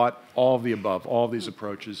thought. All of the above, all of these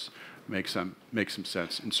approaches make some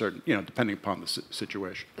sense in certain, depending upon the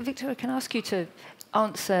situation. Victoria, can I ask you to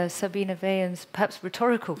answer Sabine Weyand's perhaps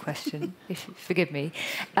rhetorical question, if you forgive me,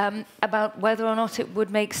 about whether or not it would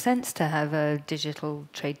make sense to have digital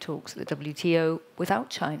trade talks at the WTO without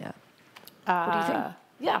China? What do you think?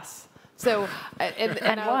 Yes. So,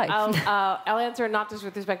 and why? I'll answer not just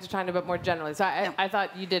with respect to China, but more generally. So I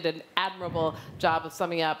thought you did an admirable job of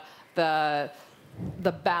summing up the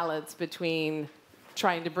balance between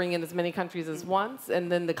trying to bring in as many countries as once, and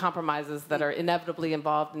then the compromises that are inevitably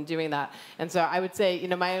involved in doing that. And so I would say,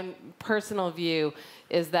 my own personal view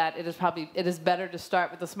is that it is better to start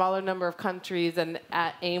with a smaller number of countries and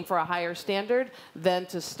aim for a higher standard than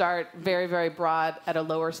to start very, very broad at a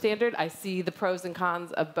lower standard. I see the pros and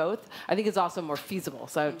cons of both. I think it's also more feasible.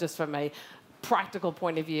 So just from a practical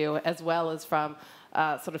point of view, as well as from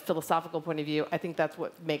sort of philosophical point of view, I think that's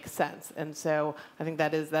what makes sense. And so I think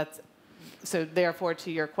so therefore,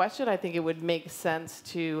 to your question, I think it would make sense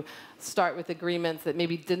to start with agreements that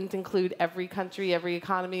maybe didn't include every country, every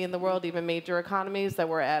economy in the world, even major economies, that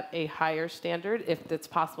were at a higher standard, if it's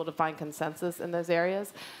possible to find consensus in those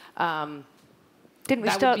areas. Didn't we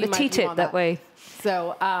start the TTIP that way?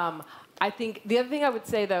 So I think the other thing I would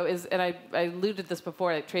say, though, is, and I alluded to this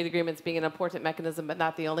before, like trade agreements being an important mechanism, but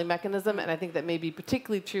not the only mechanism, and I think that may be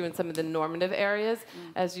particularly true in some of the normative areas,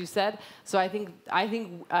 as you said. So I think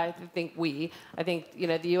the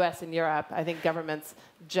U.S. and Europe, I think governments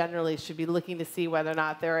generally should be looking to see whether or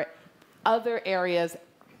not there are other areas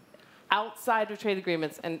outside of trade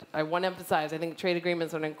agreements, and I want to emphasize, I think trade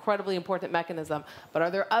agreements are an incredibly important mechanism, but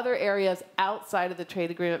are there other areas outside of the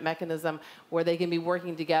trade agreement mechanism where they can be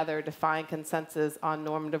working together to find consensus on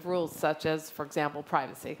normative rules, such as, for example,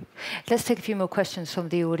 privacy? Let's take a few more questions from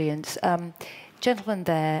the audience. Gentleman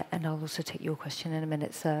there, and I'll also take your question in a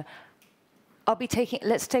minute, sir.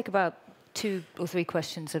 Let's take about 2 or 3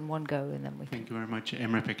 questions in one go, and then we can... Thank you very much.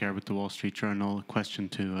 Emre Peker with the Wall Street Journal. Question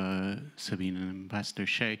to Sabine and Ambassador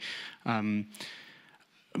Shea. I'm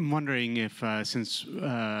wondering if, since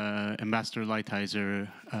Ambassador Lighthizer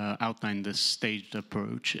outlined this staged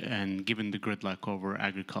approach, and given the gridlock over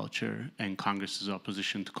agriculture and Congress's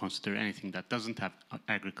opposition to consider anything that doesn't have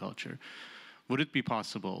agriculture, would it be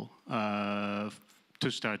possible to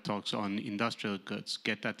start talks on industrial goods,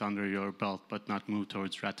 get that under your belt, but not move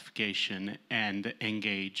towards ratification, and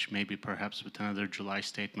engage maybe perhaps with another July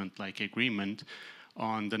statement-like agreement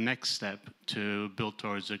on the next step to build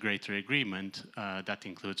towards a greater agreement that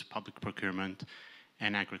includes public procurement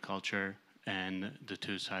and agriculture, and the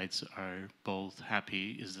two sides are both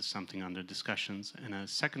happy? Is this something under discussions? And a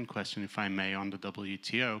second question, if I may, on the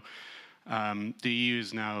WTO. The EU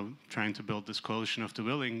is now trying to build this coalition of the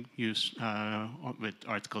willing with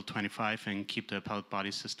Article 25 and keep the appellate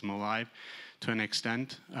body system alive to an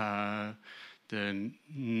extent. The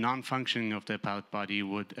non-functioning of the appellate body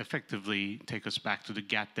would effectively take us back to the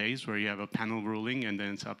GATT days, where you have a panel ruling and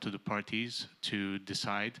then it's up to the parties to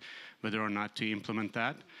decide whether or not to implement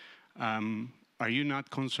that. Are you not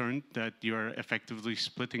concerned that you're effectively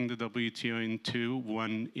splitting the WTO in two,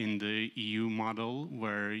 one in the EU model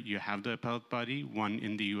where you have the appellate body, one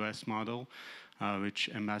in the US model, which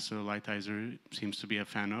Ambassador Lighthizer seems to be a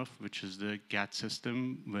fan of, which is the GATT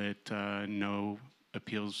system with no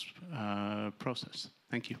appeals process?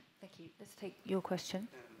 Thank you. Thank you. Let's take your question.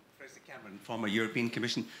 First, Cameron, former European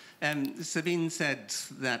Commission. Sabine said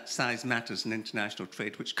that size matters in international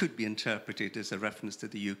trade, which could be interpreted as a reference to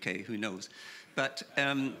the UK, who knows. But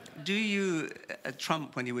do you,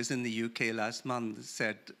 Trump, when he was in the UK last month,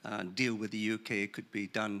 said deal with the UK could be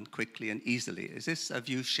done quickly and easily. Is this a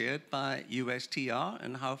view shared by USTR,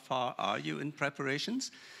 and how far are you in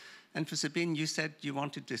preparations? And for Sabine, you said you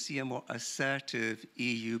wanted to see a more assertive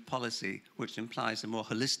EU policy, which implies a more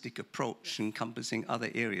holistic approach encompassing other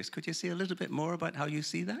areas. Could you say a little bit more about how you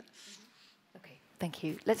see that? Okay, thank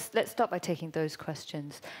you. Let's start by taking those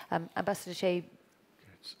questions. Ambassador Shea.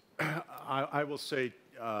 I will say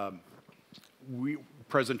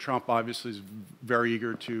President Trump obviously is very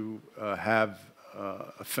eager to have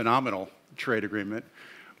a phenomenal trade agreement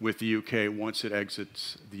with the UK once it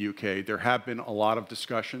exits the UK. There have been a lot of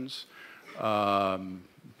discussions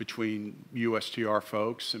between USTR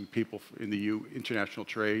folks and people in the International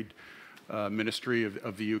Trade Ministry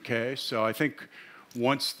of the UK. So I think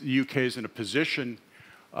once the UK is in a position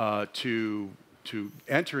to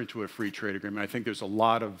enter into a free trade agreement, I think there's a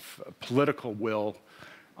lot of political will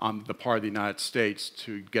on the part of the United States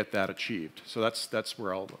to get that achieved. So that's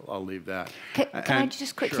where I'll leave that. Can I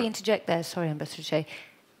just quickly interject there? Sorry, Ambassador Shea.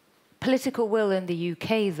 Political will in the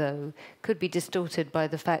UK, though, could be distorted by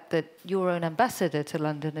the fact that your own ambassador to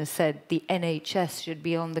London has said the NHS should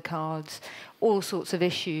be on the cards, all sorts of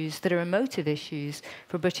issues that are emotive issues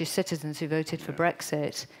for British citizens who voted for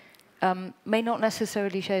Brexit, may not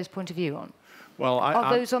necessarily share his point of view on. Well,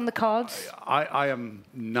 are those on the cards? I am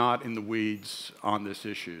not in the weeds on this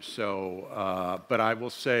issue, so, but I will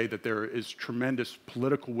say that there is tremendous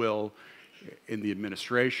political will in the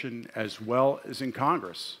administration as well as in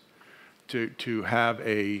Congress to have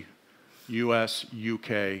a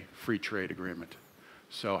U.S.-UK free trade agreement.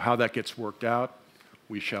 So how that gets worked out,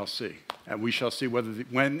 we shall see. And we shall see whether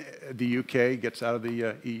when the UK gets out of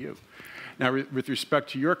the EU. Now, with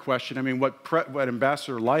respect to your question, I mean, what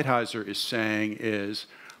Ambassador Lighthizer is saying is,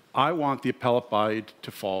 I want the appellate body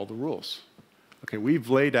to follow the rules. Okay, we've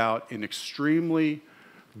laid out in extremely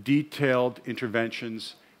detailed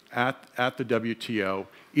interventions at the WTO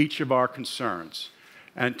each of our concerns.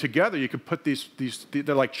 And together, you could put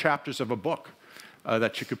they're like chapters of a book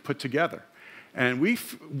that you could put together. And we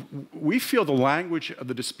feel the language of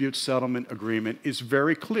the dispute settlement agreement is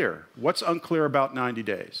very clear. What's unclear about 90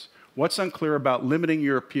 days? What's unclear about limiting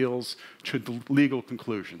your appeals to the legal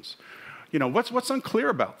conclusions? You know, what's unclear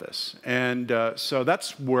about this? And so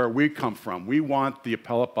that's where we come from. We want the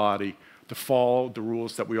appellate body to follow the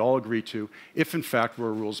rules that we all agree to, if in fact we're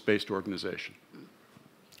a rules-based organization.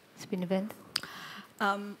 Espinel.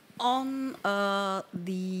 On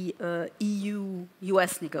the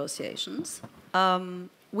EU-US negotiations,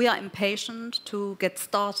 we are impatient to get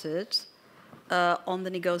started on the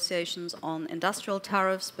negotiations on industrial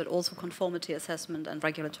tariffs, but also conformity assessment and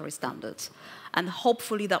regulatory standards. And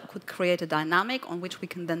hopefully that could create a dynamic on which we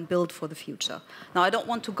can then build for the future. Now, I don't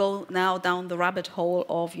want to go now down the rabbit hole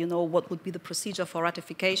of, you know, what would be the procedure for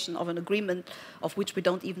ratification of an agreement of which we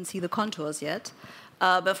don't even see the contours yet.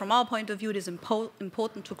 But from our point of view, it is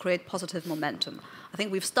important to create positive momentum. I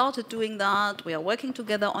think we've started doing that. We are working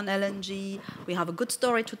together on LNG. We have a good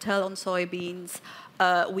story to tell on soybeans.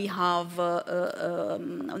 We have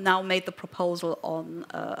now made the proposal on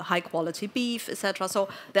high-quality beef, etc. So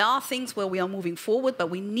there are things where we are moving forward, but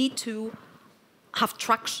we need to have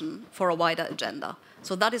traction for a wider agenda.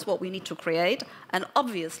 So that is what we need to create. And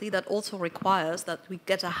obviously, that also requires that we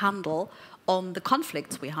get a handle on the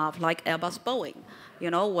conflicts we have, like Airbus-Boeing, you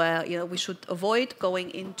know, where we should avoid going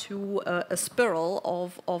into a spiral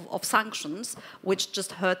of sanctions, which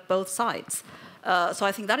just hurt both sides. So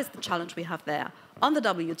I think that is the challenge we have there. On the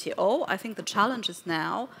WTO, I think the challenge is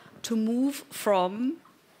now to move from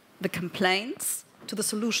the complaints to the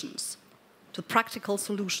solutions, to practical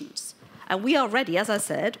solutions. And we are ready, as I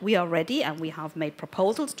said, we are ready, and we have made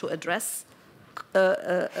proposals to address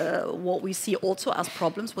what we see also as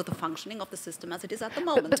problems with the functioning of the system as it is at the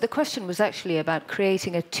moment. But the question was actually about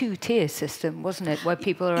creating a two-tier system, wasn't it, where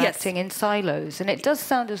people are acting in silos. And it does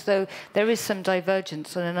sound as though there is some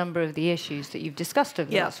divergence on a number of the issues that you've discussed over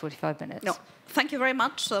the last 45 minutes. No. Thank you very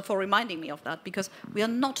much for reminding me of that, because we are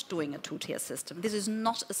not doing a two-tier system. This is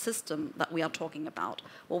not a system that we are talking about.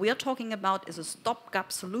 What we are talking about is a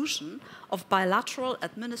stopgap solution of bilateral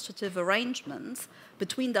administrative arrangements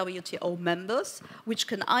between WTO members, which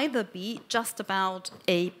can either be just about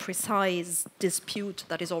a precise dispute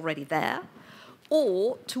that is already there,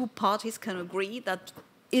 or two parties can agree that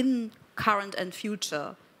in current and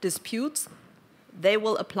future disputes, they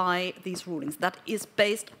will apply these rulings. That is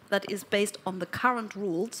based that is based on the current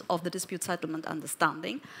rules of the dispute settlement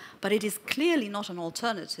understanding, but it is clearly not an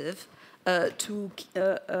alternative to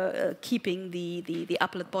keeping the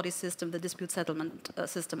appellate body system, the dispute settlement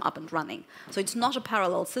system up and running. So it's not a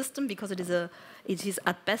parallel system because it is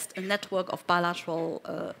at best a network of bilateral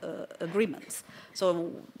agreements.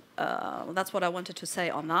 So that's what I wanted to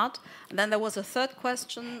say on that. And then there was a third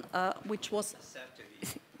question, which was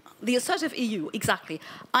the assertive EU, exactly.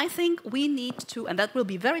 I think we need to, and that will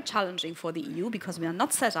be very challenging for the EU because we are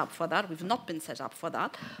not set up for that, we've not been set up for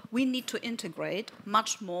that. We need to integrate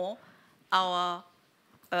much more our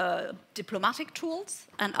diplomatic tools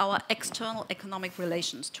and our external economic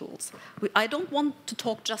relations tools. I don't want to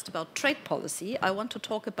talk just about trade policy, I want to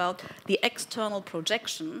talk about the external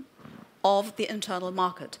projection of the internal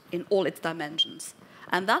market in all its dimensions.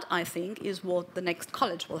 And that, I think, is what the next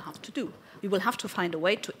college will have to do. We will have to find a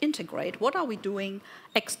way to integrate what are we doing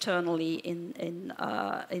externally in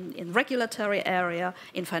regulatory area,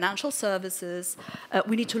 in financial services.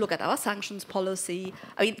 We need to look at our sanctions policy.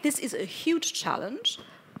 I mean, this is a huge challenge,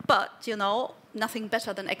 but, you know, nothing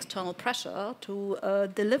better than external pressure to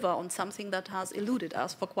deliver on something that has eluded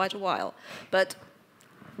us for quite a while. But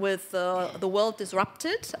with the world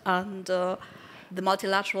disrupted and the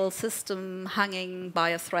multilateral system hanging by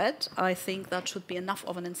a thread, I think that should be enough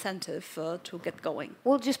of an incentive to get going.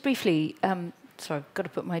 Well, just briefly, sorry, I've got to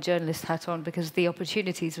put my journalist hat on because the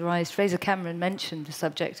opportunities arise. Fraser Cameron mentioned the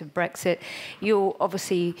subject of Brexit. You're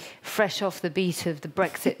obviously fresh off the beat of the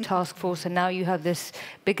Brexit task force, and now you have this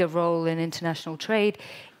bigger role in international trade.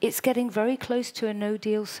 It's getting very close to a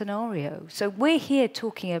no-deal scenario. So we're here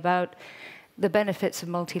talking about the benefits of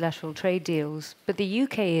multilateral trade deals, but the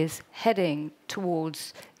UK is heading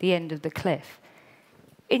towards the end of the cliff.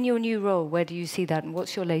 In your new role, where do you see that, and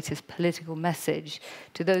what's your latest political message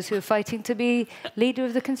to those who are fighting to be leader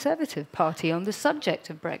of the Conservative Party on the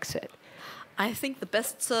subject of Brexit? I think the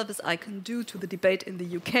best service I can do to the debate in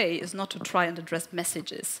the UK is not to try and address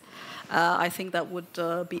messages. I think that would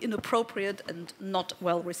be inappropriate and not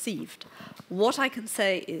well received. What I can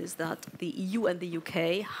say is that the EU and the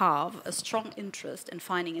UK have a strong interest in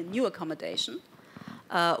finding a new accommodation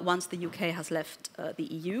once the UK has left the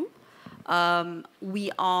EU.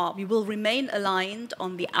 We will remain aligned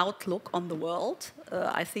on the outlook on the world.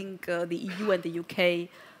 I think the EU and the UK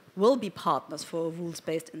will be partners for a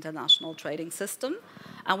rules-based international trading system,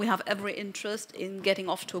 and we have every interest in getting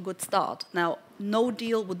off to a good start. Now, no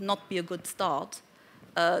deal would not be a good start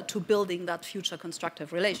to building that future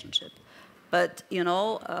constructive relationship. But, you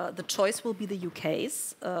know, the choice will be the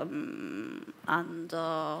UK's, and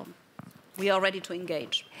we are ready to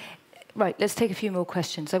engage. Right, let's take a few more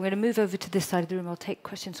questions. I'm going to move over to this side of the room. I'll take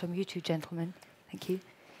questions from you two gentlemen. Thank you.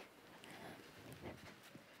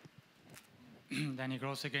 Danny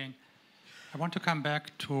Gross again. I want to come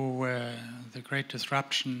back to the great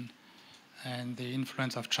disruption and the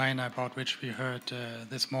influence of China, about which we heard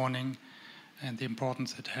this morning, and the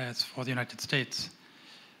importance it has for the United States.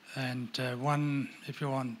 And one, if you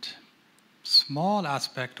want, small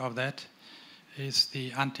aspect of that is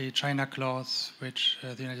the anti-China clause, which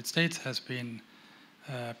the United States has been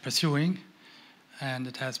pursuing. And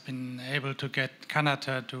it has been able to get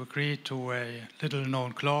Canada to agree to a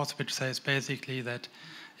little-known clause, which says basically that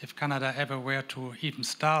if Canada ever were to even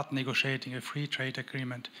start negotiating a free trade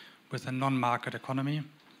agreement with a non-market economy,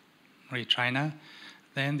 re China,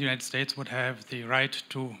 then the United States would have the right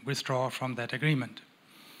to withdraw from that agreement.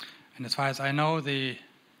 And as far as I know, the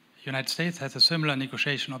United States has a similar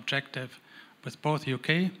negotiation objective with both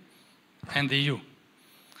UK and the EU.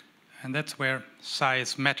 And that's where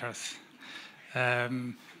size matters.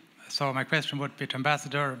 So my question would be to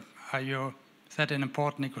Ambassador, is that an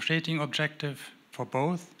important negotiating objective for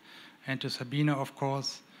both? And to Sabine, of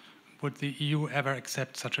course, would the EU ever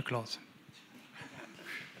accept such a clause?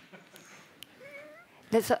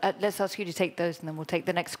 Let's ask you to take those, and then we'll take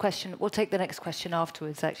the next question. We'll take the next question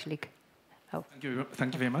afterwards, actually. Oh.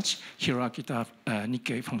 Thank you very much. Hiroaki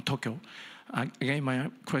Nikkei from Tokyo. Again, my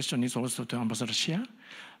question is also to Ambassador Shea,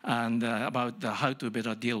 and about how to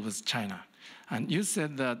better deal with China. And you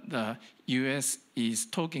said that the US is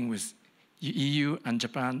talking with EU and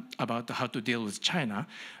Japan about how to deal with China,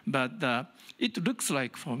 but it looks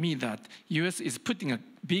like for me that US is putting a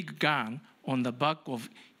big gun on the back of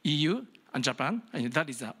EU and Japan, and that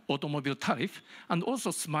is an automobile tariff, and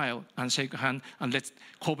also smile and shake hand and let's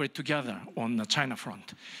cooperate together on the China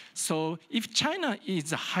front. So if China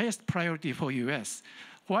is the highest priority for US,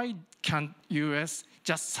 why can't US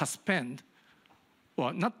just suspend,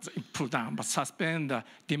 well, not pull down, but suspend the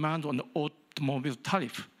demand on the automobile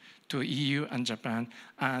tariff to EU and Japan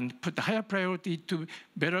and put the higher priority to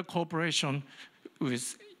better cooperation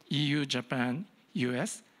with EU, Japan,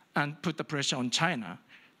 US, and put the pressure on China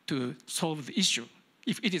to solve the issue,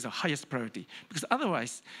 if it is the highest priority. Because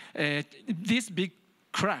otherwise, this big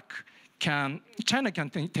crack China can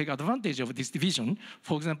take advantage of this division.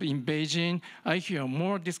 For example, in Beijing, I hear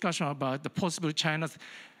more discussion about the possible China's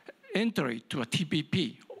entry to a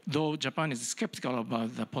TPP, though Japan is skeptical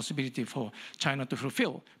about the possibility for China to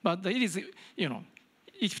fulfill. But it is,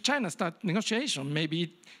 if China starts negotiation,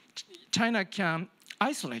 maybe China can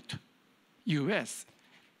isolate US,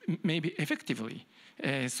 maybe effectively.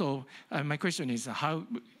 So my question is, how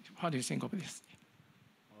do you think of this?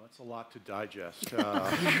 Well, that's a lot to digest.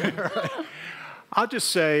 I'll just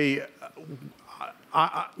say,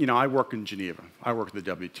 I work in Geneva. I work at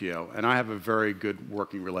the WTO, and I have a very good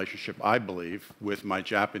working relationship, I believe, with my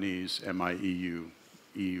Japanese and my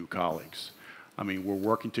EU colleagues. I mean, we're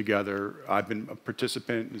working together. I've been a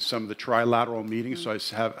participant in some of the trilateral meetings, so I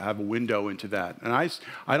have a window into that. And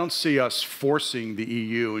I don't see us forcing the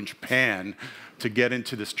EU and Japan to get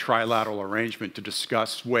into this trilateral arrangement to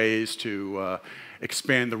discuss ways to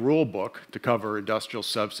expand the rule book to cover industrial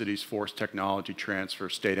subsidies, forced technology transfer,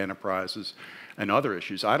 state enterprises, and other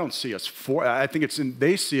issues. I don't see us I think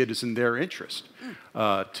they see it as in their interest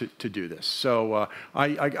to do this. So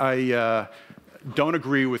I don't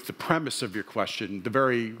agree with the premise of your question, the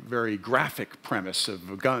very, very graphic premise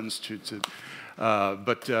of guns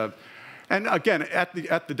and again, at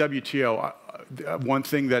the WTO, one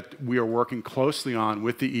thing that we are working closely on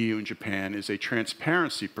with the EU and Japan is a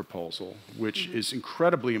transparency proposal, which is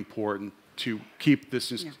incredibly important to keep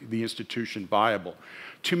the institution viable.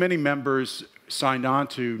 Too many members signed on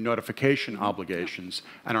to notification obligations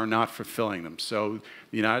and are not fulfilling them. So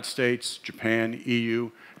the United States, Japan, EU,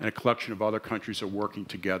 and a collection of other countries are working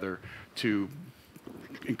together to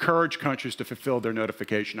encourage countries to fulfill their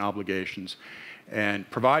notification obligations and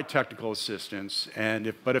provide technical assistance.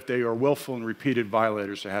 And but if they are willful and repeated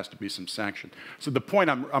violators, there has to be some sanction. So the point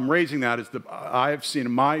I'm raising that is that I have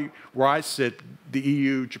seen where I sit, the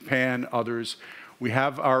EU, Japan, others, we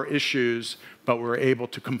have our issues, but we're able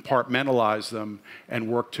to compartmentalize them and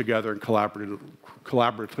work together and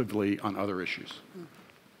collaboratively on other issues.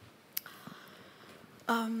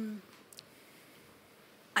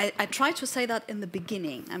 I tried to say that in the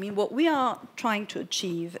beginning. I mean, what we are trying to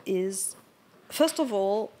achieve is, first of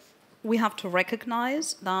all, we have to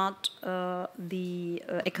recognize that the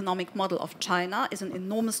economic model of China is an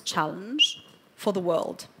enormous challenge for the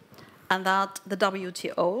world, and that the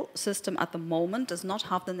WTO system at the moment does not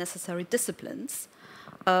have the necessary disciplines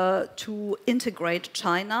to integrate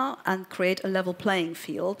China and create a level playing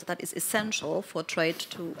field that is essential for trade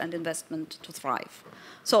and investment to thrive.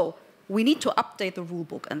 So we need to update the rule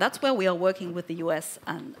book, and that's where we are working with the US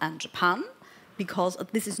and Japan, because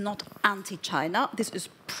this is not anti-China, this is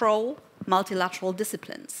pro-multilateral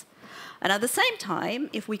disciplines. And at the same time,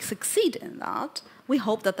 if we succeed in that, we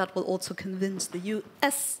hope that that will also convince the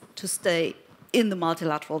US to stay in the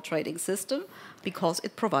multilateral trading system, because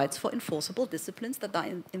it provides for enforceable disciplines that are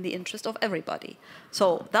in the interest of everybody.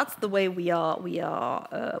 So that's the way we are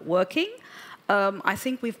working. I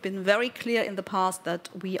think we've been very clear in the past that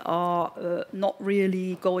we are not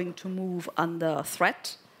really going to move under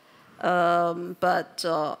threat. But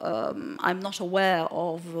I'm not aware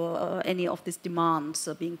of any of these demands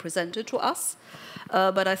being presented to us.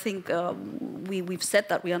 But I think we've said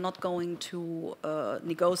that we are not going to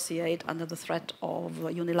negotiate under the threat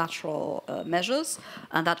of unilateral measures,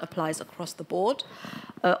 and that applies across the board.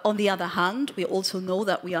 On the other hand, we also know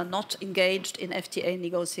that we are not engaged in FTA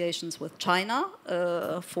negotiations with China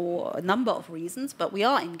for a number of reasons, but we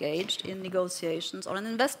are engaged in negotiations on an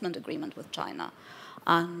investment agreement with China.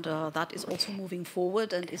 And that is also moving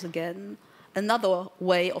forward and is, again, another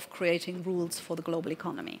way of creating rules for the global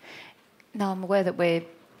economy. Now, I'm aware that we're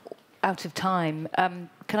out of time.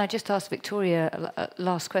 Can I just ask Victoria a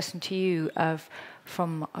last question to you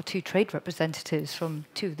from our two trade representatives from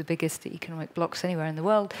two of the biggest economic blocs anywhere in the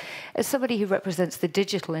world? As somebody who represents the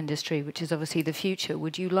digital industry, which is obviously the future,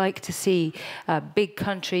 would you like to see big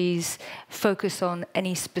countries focus on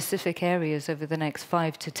any specific areas over the next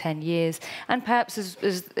 5 to 10 years? And perhaps,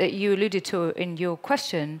 as you alluded to in your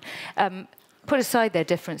question, put aside their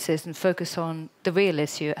differences and focus on the real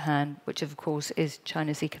issue at hand, which of course is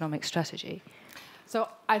China's economic strategy. So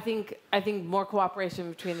I think more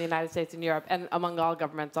cooperation between the United States and Europe and among all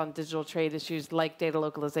governments on digital trade issues like data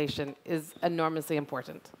localization is enormously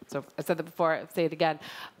important. So I said that before, I'll say it again.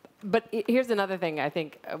 But here's another thing I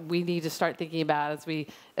think we need to start thinking about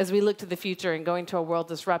as we look to the future and going to a world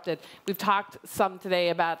disrupted. We've talked some today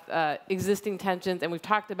about existing tensions, and we've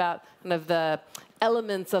talked about kind of the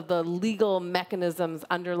elements of the legal mechanisms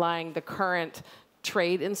underlying the current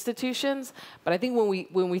trade institutions. But I think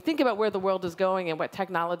when we think about where the world is going and what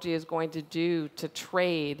technology is going to do to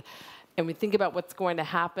trade, and we think about what's going to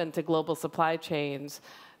happen to global supply chains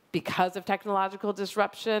because of technological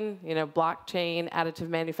disruption, blockchain, additive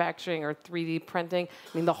manufacturing, or 3D printing,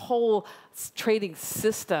 I mean, the whole trading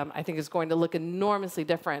system, I think, is going to look enormously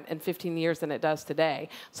different in 15 years than it does today.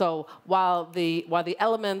 So while the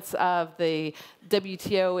elements of the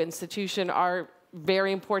WTO institution are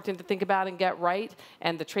very important to think about and get right,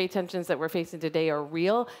 and the trade tensions that we're facing today are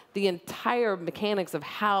real, the entire mechanics of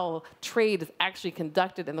how trade is actually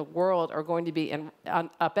conducted in the world are going to be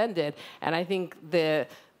upended. And I think the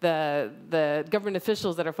government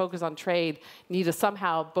officials that are focused on trade need to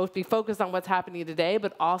somehow both be focused on what's happening today,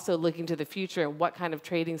 but also looking to the future and what kind of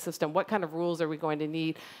trading system, what kind of rules are we going to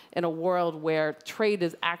need in a world where trade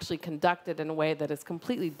is actually conducted in a way that is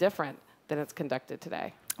completely different than it's conducted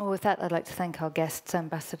today. Well, with that, I'd like to thank our guests,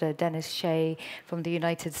 Ambassador Dennis Shea from the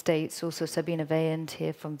United States, also Sabine Weyand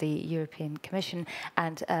here from the European Commission,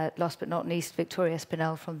 and last but not least, Victoria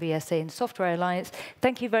Espinel from VSA and Software Alliance.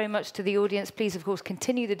 Thank you very much to the audience. Please, of course,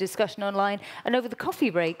 continue the discussion online and over the coffee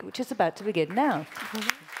break, which is about to begin now.